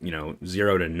are,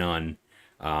 0 to none.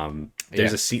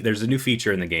 There's a new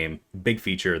feature in the game, big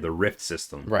feature, the Rift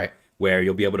system, right, where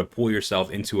you'll be able to pull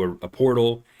yourself into a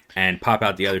portal and pop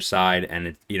out the other side,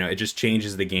 and it just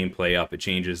changes the gameplay up. It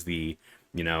changes the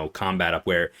combat up,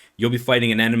 where you'll be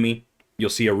fighting an enemy, you'll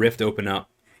see a rift open up,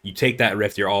 you take that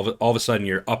rift, you're all of a sudden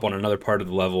you're up on another part of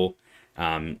the level,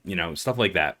 stuff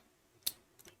like that.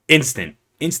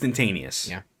 Instantaneous.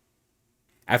 Yeah.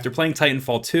 After playing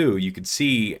Titanfall 2, you could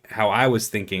see how I was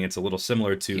thinking it's a little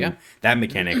similar to that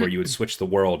mechanic where you would switch the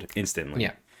world instantly.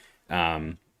 Yeah.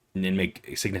 And then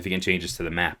make significant changes to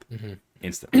the map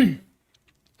instantly.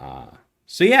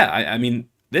 I mean,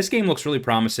 this game looks really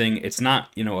promising. It's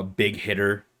not, a big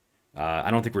hitter. I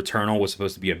don't think Returnal was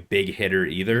supposed to be a big hitter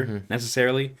either,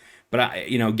 necessarily. But,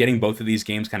 getting both of these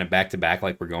games kind of back to back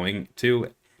like we're going to,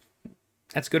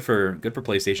 that's good for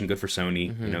PlayStation, good for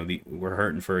Sony. We're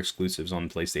hurting for exclusives on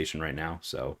PlayStation right now.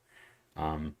 So,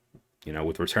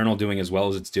 with Returnal doing as well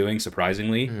as it's doing,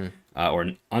 surprisingly,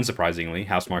 or unsurprisingly,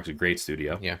 Housemarque's a great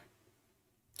studio. Yeah.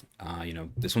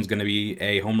 This one's going to be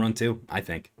a home run too, I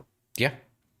think. Yeah,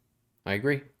 I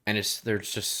agree. And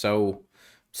there's just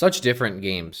such different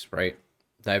games, right?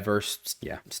 Diverse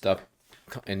stuff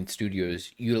and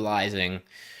studios utilizing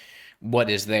what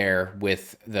is there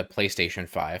with the PlayStation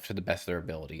 5 to the best of their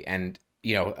ability. And,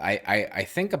 I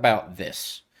think about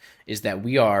this, is that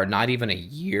we are not even a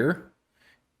year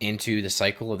into the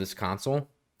cycle of this console,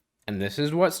 and this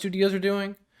is what studios are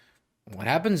doing. What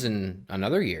happens in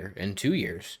another year, in 2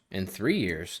 years, in 3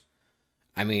 years?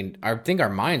 I mean, I think our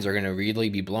minds are going to really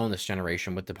be blown this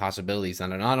generation with the possibilities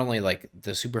that are not only like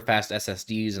the super fast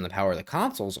SSDs and the power the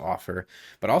consoles offer,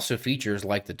 but also features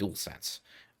like the DualSense.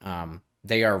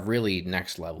 They are really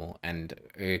next level and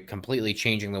completely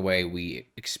changing the way we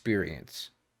experience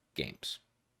games.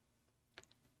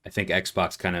 I think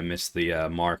Xbox kind of missed the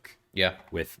mark Yeah.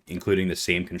 with including the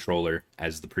same controller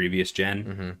as the previous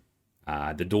gen.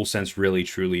 Mm-hmm. The DualSense really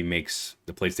truly makes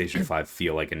the PlayStation 5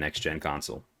 feel like a next gen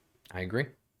console. I agree.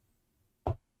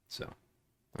 So,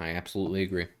 I absolutely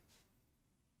agree.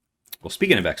 well,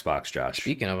 speaking of Xbox, Josh,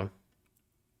 Speaking of them,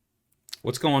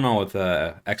 what's going on with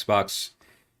Xbox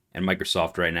and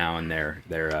Microsoft right now and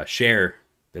their share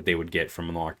that they would get from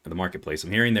the marketplace?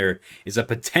 I'm hearing there is a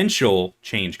potential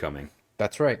change coming.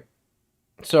 that's right.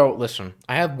 So listen,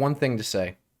 I have one thing to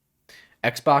say.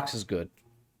 Xbox is good.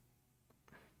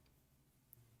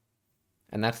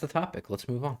 And that's the topic. Let's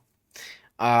move on.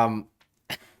 Um,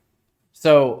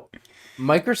 so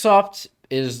Microsoft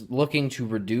is looking to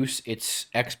reduce its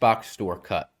Xbox Store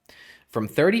cut from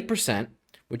 30%,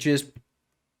 which is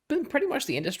been pretty much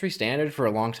the industry standard for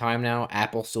a long time now.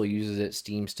 Apple still uses it,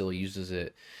 Steam still uses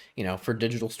it, for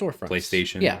digital storefronts.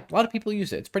 PlayStation. Yeah, a lot of people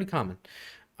use it. It's pretty common.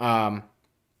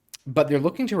 But they're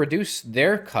looking to reduce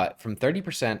their cut from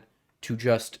 30% to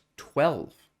just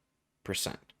 12%.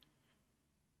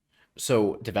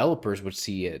 So developers would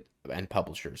see it and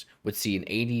publishers would see an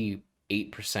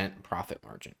 88% profit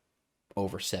margin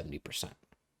over 70%.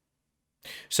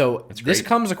 So this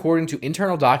comes according to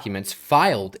internal documents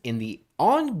filed in the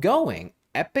ongoing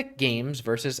Epic Games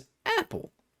versus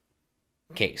Apple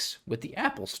case with the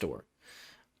Apple Store.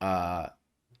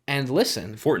 And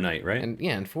listen, Fortnite, right? and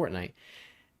Fortnite.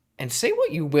 And say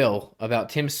what you will about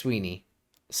Tim Sweeney,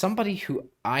 somebody who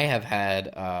I have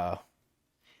had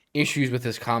issues with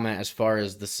his comment as far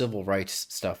as the civil rights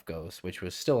stuff goes, which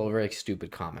was still a very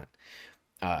stupid comment,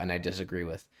 and I disagree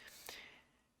with.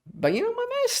 But my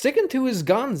man is sticking to his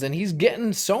guns, and he's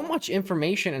getting so much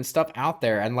information and stuff out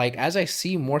there. And like as I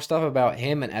see more stuff about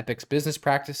him and Epic's business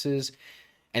practices,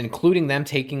 including them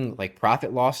taking like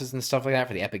profit losses and stuff like that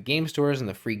for the Epic Game Stores and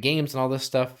the free games and all this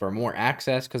stuff for more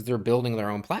access because they're building their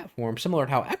own platform, similar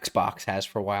to how Xbox has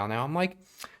for a while now. I'm like,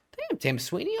 damn, Tim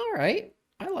Sweeney, all right.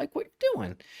 I like what you're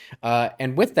doing.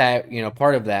 And with that,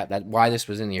 part of that why this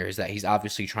was in here is that he's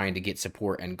obviously trying to get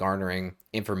support and garnering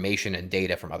information and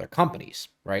data from other companies,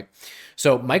 right?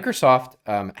 So Microsoft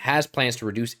has plans to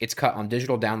reduce its cut on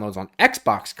digital downloads on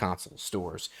Xbox console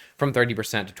stores from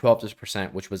 30% to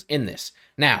 12%, which was in this.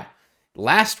 Now,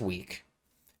 last week,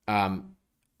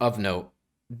 of note,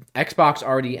 Xbox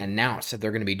already announced that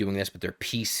they're going to be doing this with their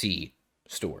PC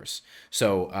stores.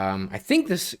 So I think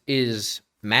this is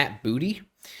Matt Booty,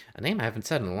 a name I haven't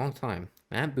said in a long time.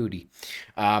 Matt Booty.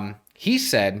 He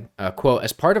said, quote,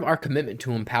 as part of our commitment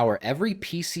to empower every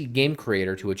PC game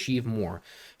creator to achieve more,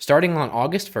 starting on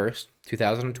August 1st,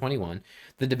 2021,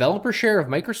 the developer share of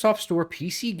Microsoft Store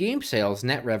PC game sales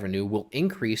net revenue will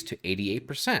increase to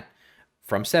 88%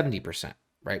 from 70%.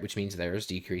 Right, which means theirs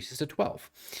decreases to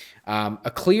 12.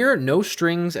 A clear, no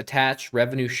strings attached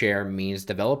revenue share means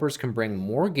developers can bring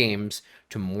more games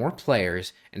to more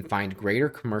players and find greater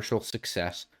commercial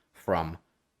success from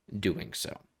doing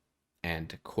so.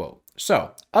 End quote.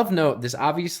 So, of note, this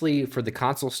obviously for the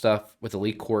console stuff with the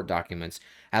leaked court documents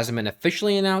hasn't been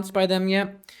officially announced by them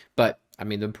yet, but I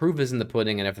mean, the proof is in the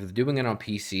pudding, and if they're doing it on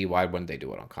PC, why wouldn't they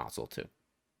do it on console too?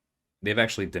 They've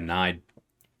actually denied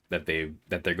that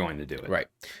they're going to do it. Right.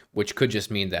 Which could just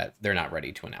mean that they're not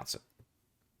ready to announce it.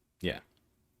 Yeah.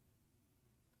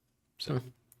 So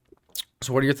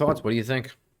what are your thoughts? What do you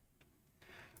think?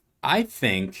 I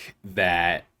think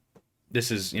that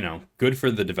this is, good for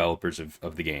the developers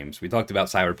of the games. We talked about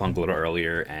Cyberpunk a little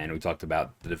earlier, and we talked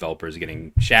about the developers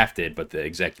getting shafted, but the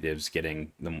executives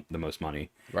getting the most money.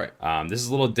 Right. This is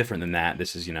a little different than that.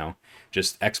 This is,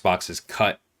 just Xbox's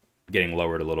cut getting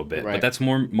lowered a little bit, right. But that's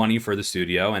more money for the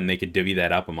studio, and they could divvy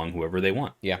that up among whoever they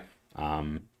want. Yeah.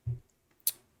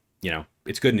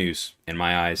 It's good news in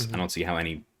my eyes. Mm-hmm. I don't see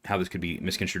how this could be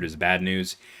misconstrued as bad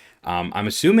news. I'm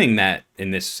assuming that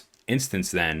in this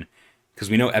instance, then, because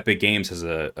we know Epic Games has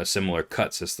a similar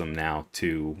cut system now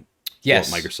to what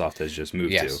Microsoft has just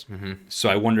moved to. Mm-hmm. So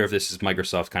I wonder if this is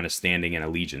Microsoft kind of standing in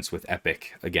allegiance with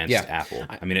Epic against Apple.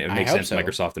 I mean, it makes sense. So.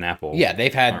 Microsoft and Apple. Yeah,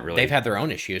 they've had their own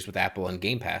issues with Apple and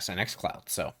Game Pass and xCloud.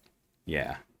 So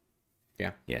yeah.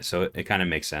 So it kind of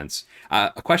makes sense.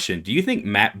 A question: do you think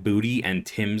Matt Booty and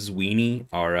Tim Sweeney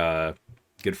are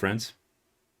good friends?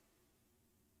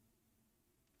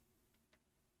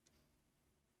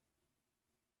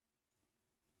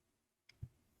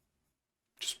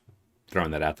 Just throwing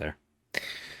that out there.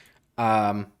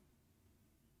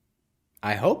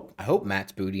 I hope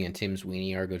Matt's Booty and Tim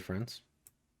Sweeney are good friends.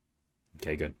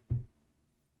 Okay, good.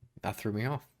 That threw me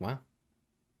off. Wow.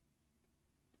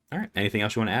 All right. Anything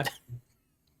else you want to add?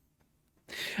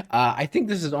 I think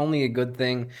this is only a good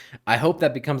thing. I hope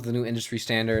that becomes the new industry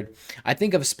standard. I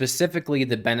think of specifically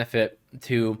the benefit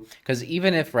to, because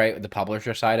even if, right, the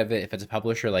publisher side of it, if it's a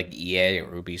publisher like EA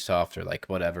or Ubisoft or like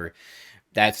whatever,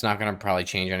 that's not going to probably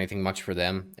change anything much for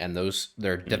them. And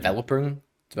they're developer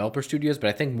studios, but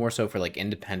I think more so for like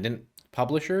independent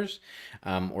publishers,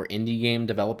 or indie game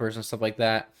developers and stuff like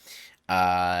that.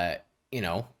 You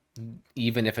know,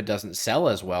 even if it doesn't sell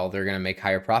as well, they're going to make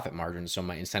higher profit margins, so it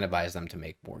might incentivize them to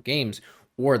make more games.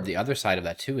 Or the other side of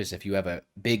that too is if you have a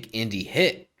big indie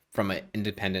hit from an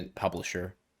independent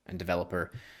publisher and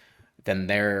developer, then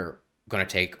they're going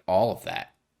to take all of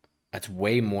that. That's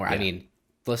way more. I mean,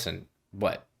 listen,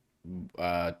 what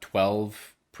 12%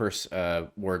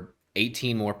 or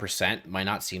 18 more percent might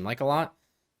not seem like a lot.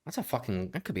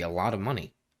 That could be a lot of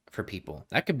money for people.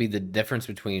 That could be the difference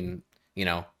between,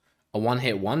 a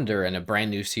one-hit wonder and a brand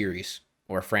new series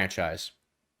or a franchise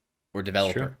or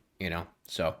developer,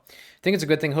 So I think it's a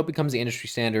good thing. Hope it becomes the industry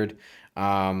standard.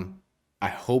 I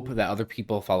hope that other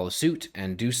people follow suit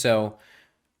and do so.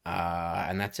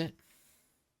 And that's it.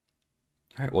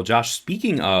 All right. Well, Josh,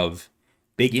 speaking of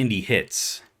big indie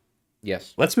hits,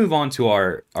 Yes. let's move on to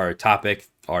our topic,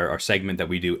 our segment that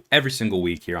we do every single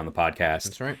week here on the podcast.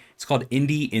 That's right. It's called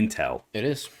Indie Intel. It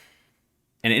is.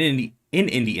 And in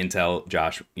Indie Intel,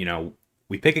 Josh,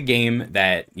 we pick a game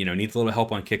that, needs a little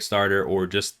help on Kickstarter or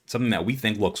just something that we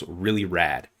think looks really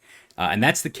rad. And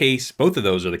that's the case. Both of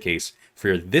those are the case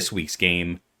for this week's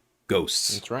game,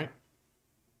 Ghosts. That's right.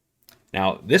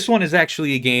 Now, this one is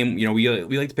actually a game,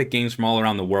 we like to pick games from all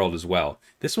around the world as well.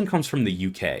 This one comes from the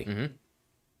UK. Mm-hmm.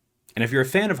 And if you're a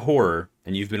fan of horror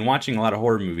and you've been watching a lot of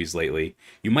horror movies lately,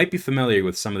 you might be familiar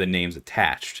with some of the names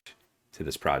attached to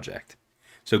this project.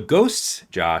 So Ghosts,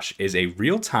 Josh, is a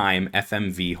real-time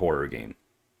FMV horror game.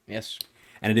 Yes.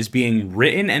 And it is being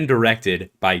written and directed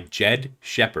by Jed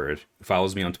Shepard, who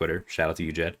follows me on Twitter. Shout out to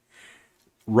you, Jed.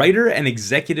 Writer and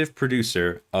executive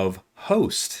producer of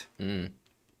Host.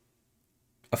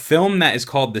 A film that is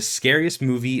called the scariest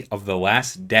movie of the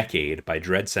last decade by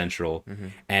Dread Central,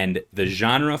 and the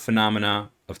genre phenomena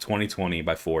of 2020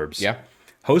 by Forbes. Yeah.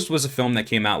 Host was a film that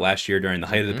came out last year during the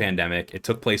height of the pandemic. It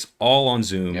took place all on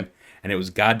Zoom, and it was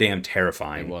goddamn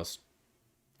terrifying. It was.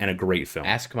 And a great film.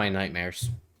 Ask my nightmares.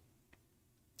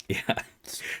 Yeah.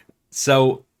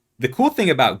 So the cool thing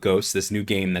about Ghost, this new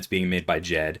game that's being made by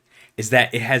Jed, is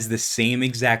that it has the same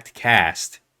exact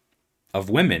cast of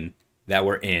women that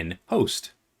were in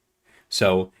Host.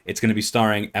 So it's going to be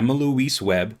starring Emma Louise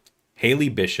Webb, Haley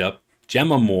Bishop,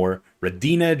 Gemma Moore,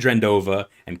 Radina Drendova,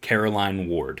 and Caroline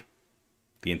Ward.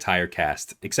 The entire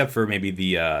cast, except for maybe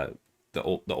the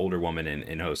older woman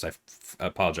in Host. I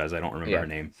apologize, I don't remember her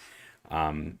name.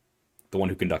 The one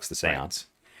who conducts the seance. Right.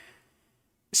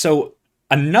 So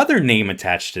another name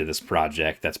attached to this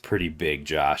project that's pretty big,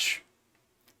 Josh,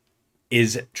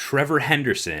 is Trevor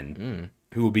Henderson,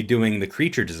 who will be doing the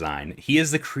creature design. He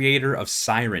is the creator of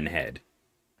Siren Head.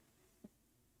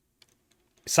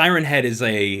 Siren Head is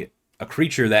a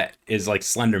creature that is like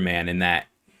Slender Man in that,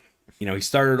 he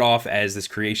started off as this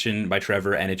creation by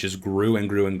Trevor, and it just grew and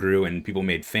grew and grew, and people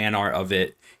made fan art of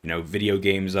it, video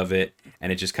games of it,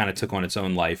 and it just kind of took on its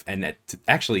own life. And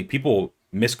actually, people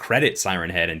miscredit Siren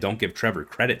Head and don't give Trevor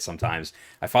credit sometimes.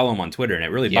 I follow him on Twitter, and it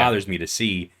really bothers me to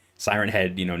see Siren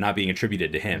Head, not being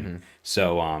attributed to him.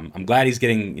 So I'm glad he's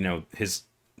getting, his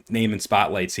name in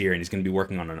spotlights here, and he's going to be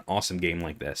working on an awesome game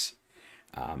like this.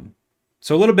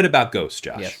 So a little bit about Ghost,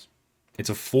 Josh. Yes. It's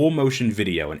a full motion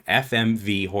video, an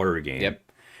FMV horror game. Yep.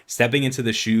 Stepping into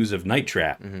the shoes of Night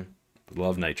Trap.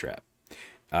 Love Night Trap.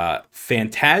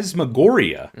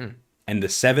 Phantasmagoria and The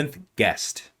Seventh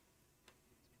Guest.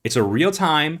 It's a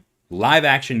real-time,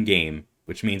 live-action game,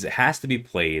 which means it has to be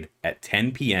played at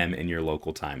 10 p.m. in your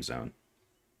local time zone.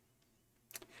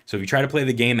 So if you try to play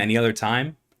the game any other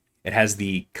time, it has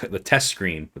the test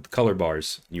screen with the color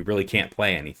bars. You really can't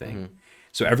play anything.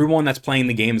 So everyone that's playing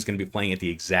the game is going to be playing at the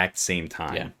exact same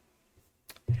time.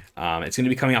 It's going to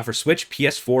be coming out for Switch,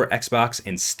 PS4, Xbox,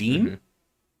 and Steam.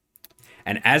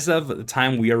 And as of the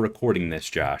time we are recording this,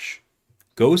 Josh,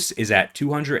 Ghost is at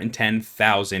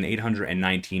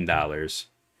 $210,819.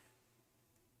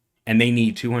 And they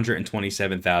need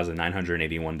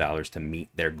 $227,981 to meet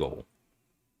their goal.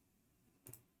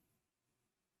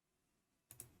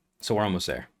 So we're almost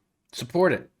there.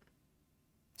 Support it.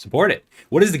 Support it.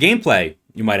 What is the gameplay,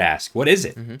 you might ask? What is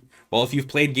it? Well, if you've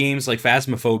played games like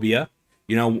Phasmophobia,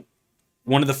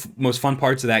 one of the most fun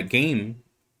parts of that game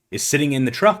is sitting in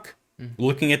the truck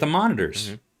looking at the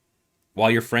monitors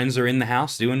while your friends are in the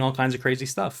house doing all kinds of crazy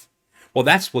stuff. Well,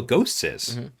 that's what Ghosts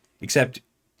is. Except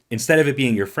instead of it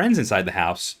being your friends inside the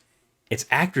house, it's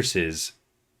actresses,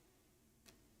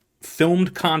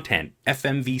 filmed content,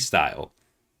 FMV style.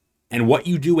 And what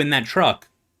you do in that truck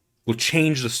will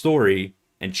change the story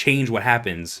and change what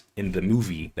happens in the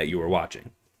movie that you are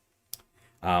watching.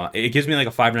 It gives me like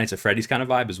a Five Nights at Freddy's kind of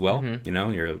vibe as well. You know,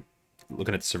 you're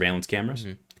looking at the surveillance cameras.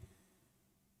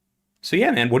 So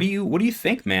yeah, man, what do you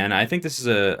think, man? I think this is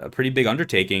a pretty big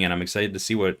undertaking, and I'm excited to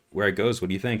see where it goes. What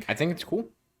do you think? I think it's cool.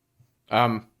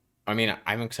 I mean,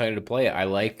 I'm excited to play it. I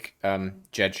like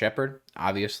Jed Shepard,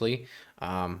 obviously.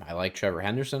 I like Trevor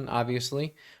Henderson,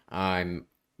 obviously. I'm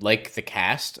like the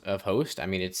cast of Host. I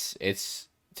mean, it's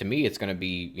to me, it's going to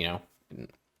be, you know,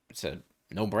 it's a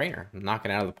no-brainer. Knock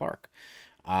it out of the park.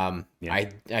 Yeah.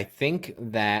 I think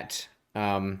that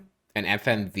an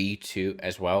FMV2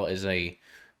 as well is a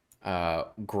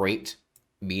great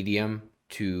medium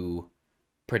to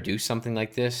produce something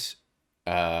like this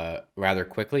rather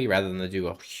quickly, rather than to do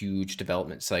a huge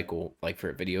development cycle like for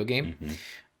a video game.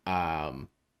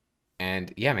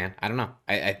 And yeah, man, I don't know.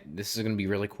 I this is gonna be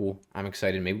really cool. I'm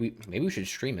excited. Maybe we should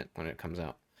stream it when it comes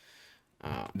out.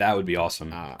 That would be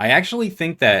awesome. I actually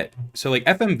think that, so like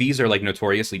FMVs are like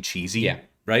notoriously cheesy, Yeah.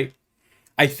 right?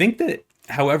 I think that,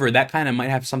 however, that kind of might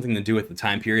have something to do with the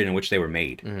time period in which they were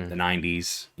made, the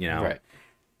 90s, you know. Right.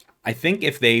 I think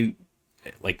if they,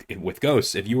 like with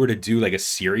Ghosts, if you were to do like a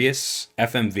serious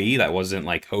FMV that wasn't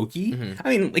like hokey, I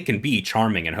mean, it can be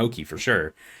charming and hokey for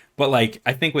sure. But like,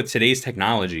 I think with today's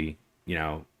technology, you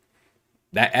know,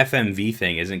 that FMV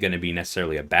thing isn't going to be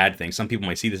necessarily a bad thing. Some people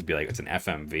might see this and be like, it's an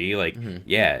FMV. Like,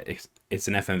 yeah, it's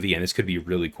an FMV, and this could be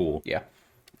really cool. Yeah.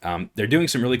 They're doing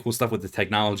some really cool stuff with the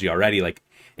technology already. Like,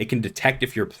 it can detect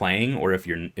if you're playing or if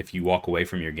you walk away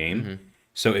from your game.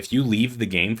 So if you leave the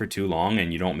game for too long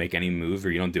and you don't make any move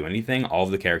or you don't do anything, all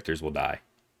of the characters will die.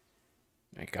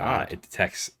 My God. It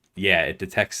detects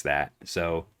that.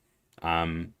 So,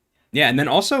 yeah, and then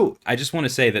also, I just want to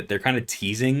say that they're kind of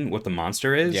teasing what the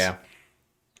monster is. Yeah.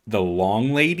 The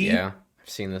long lady. Yeah. I've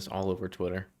seen this all over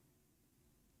Twitter.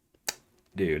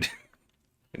 Dude.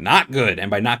 Not good.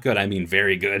 And by not good, I mean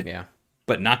very good. Yeah.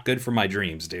 But not good for my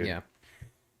dreams, dude. Yeah.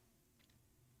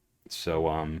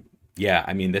 So, yeah,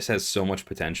 I mean, this has so much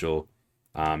potential.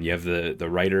 You have the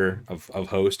writer of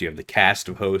Host. You have the cast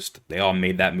of Host. They all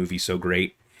made that movie so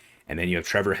great. And then you have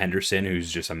Trevor Henderson,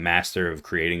 who's just a master of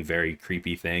creating very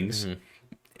creepy things.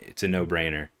 It's a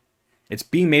no-brainer. It's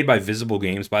being made by Visible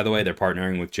Games, by the way. They're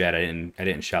partnering with Jed. I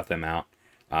didn't shout them out.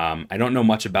 I don't know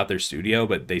much about their studio,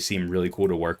 but they seem really cool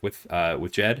to work with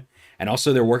Jed. And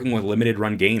also, they're working with Limited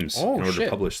Run Games in order to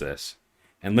publish this.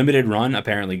 And Limited Run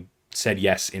apparently said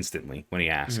yes instantly when he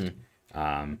asked.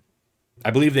 I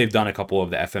believe they've done a couple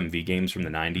of the FMV games from the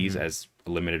 90s as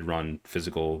a Limited Run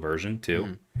physical version,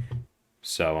 too.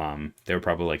 So they were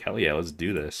probably like, hell yeah, let's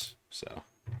do this. So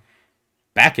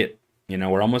back it. You know,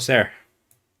 we're almost there.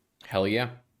 Hell yeah.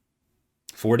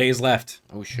 4 days left.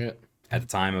 Oh shit. At the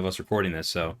time of us recording this.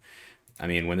 So, I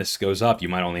mean, when this goes up, you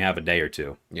might only have a day or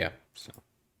two. Yeah. So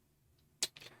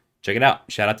check it out.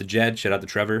 Shout out to Jed. Shout out to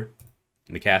Trevor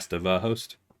and the cast of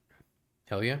Host.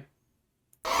 Hell yeah.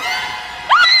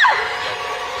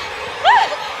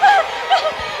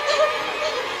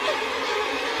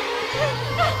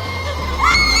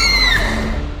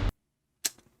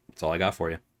 That's all I got for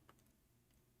you.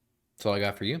 That's all I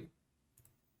got for you.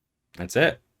 That's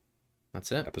it.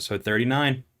 That's it. Episode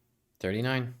 39.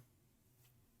 39.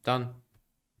 Done.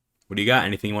 What do you got?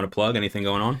 Anything you want to plug? Anything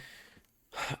going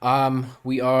on?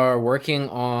 We are working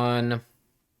on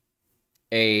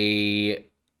a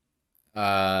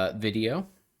video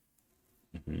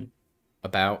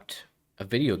about a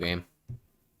video game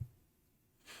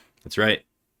That's right.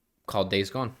 called Days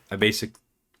Gone.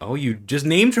 Oh, you just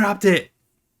name dropped it.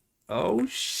 Oh,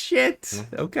 shit.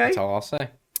 Okay. That's all I'll say.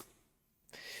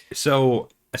 So,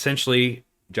 essentially,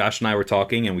 Josh and I were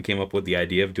talking, and we came up with the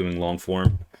idea of doing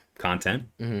long-form content.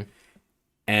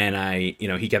 And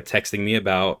he kept texting me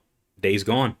about Days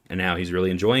Gone, and how he's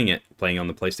really enjoying it, playing on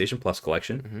the PlayStation Plus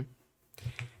collection.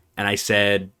 And I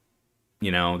said,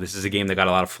 this is a game that got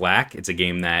a lot of flack. It's a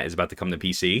game that is about to come to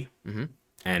PC,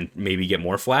 and maybe get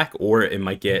more flack, or it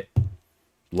might get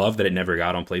love that it never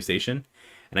got on PlayStation.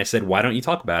 And I said, why don't you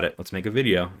talk about it? Let's make a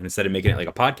video. And instead of making it like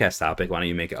a podcast topic, why don't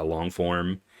you make it a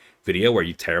long-form video where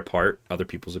you tear apart other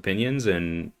people's opinions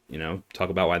and, talk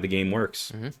about why the game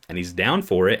works. And he's down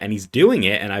for it, and he's doing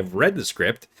it, and I've read the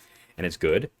script, and it's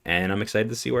good, and I'm excited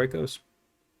to see where it goes.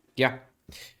 Yeah.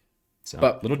 So,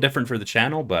 a little different for the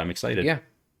channel, but I'm excited. Yeah.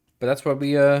 But that's why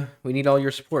we need all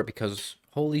your support, because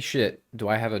holy shit, do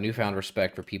I have a newfound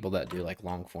respect for people that do like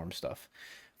long form stuff.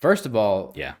 First of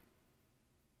all, Yeah.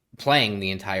 playing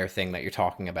the entire thing that you're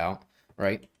talking about,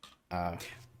 right?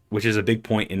 Which is a big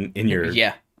point in your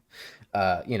Yeah.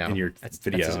 You know, in your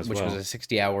video as which was well. a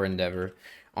 60-hour endeavor,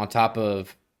 on top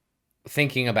of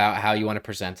thinking about how you want to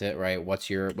present it, right? What's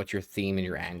your theme and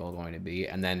your angle going to be,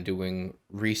 and then doing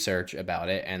research about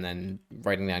it, and then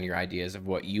writing down your ideas of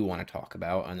what you want to talk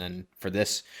about. And then for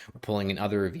this, we're pulling in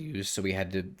other reviews, so we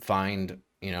had to find,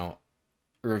 you know,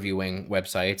 reviewing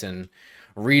websites and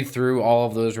read through all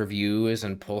of those reviews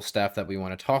and pull stuff that we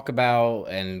want to talk about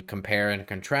and compare and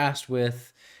contrast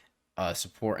with,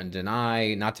 support and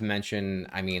deny. Not to mention,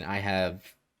 I mean, I have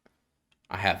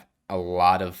a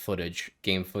lot of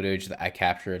game footage that I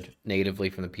captured natively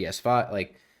from the PS5.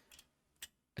 Like,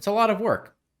 it's a lot of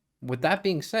work. With that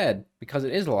being said, because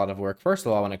it is a lot of work, first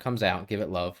of all, when it comes out, give it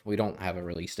love. We don't have a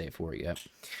release date for it yet.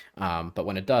 But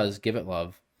when it does, give it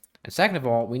love. And second of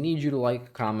all, we need you to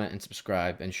like, comment, and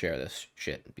subscribe and share this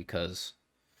shit, because,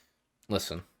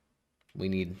 listen, we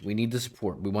need the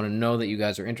support. We want to know that you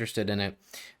guys are interested in it.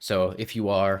 So if you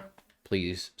are,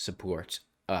 please support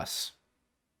us.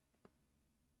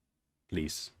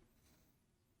 Please.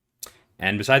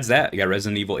 And besides that, we got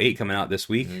Resident Evil 8 coming out this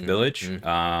week, Village. We're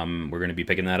going to be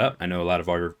picking that up. I know a lot of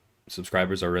our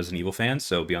subscribers are Resident Evil fans,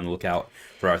 so be on the lookout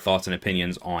for our thoughts and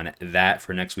opinions on that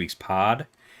for next week's pod.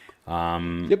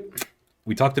 Yep.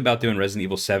 We talked about doing Resident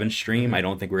Evil 7 stream. I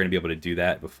don't think we're going to be able to do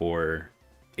that before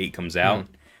 8 comes out.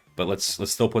 But let's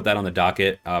still put that on the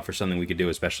docket for something we could do,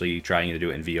 especially trying to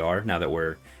do it in VR now that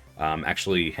we're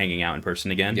actually hanging out in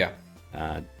person again.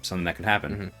 Yeah. Something that could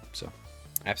happen. So,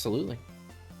 Absolutely.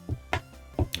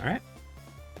 all right.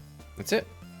 That's it.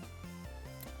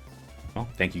 Well,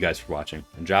 thank you guys for watching.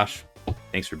 And Josh,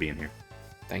 thanks for being here.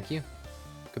 Thank you.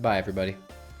 Goodbye, everybody.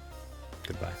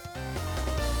 Goodbye.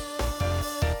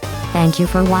 Thank you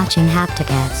for watching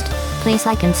Hapticast. Please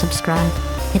like and subscribe.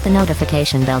 Hit the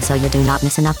notification bell so you do not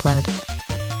miss an upload.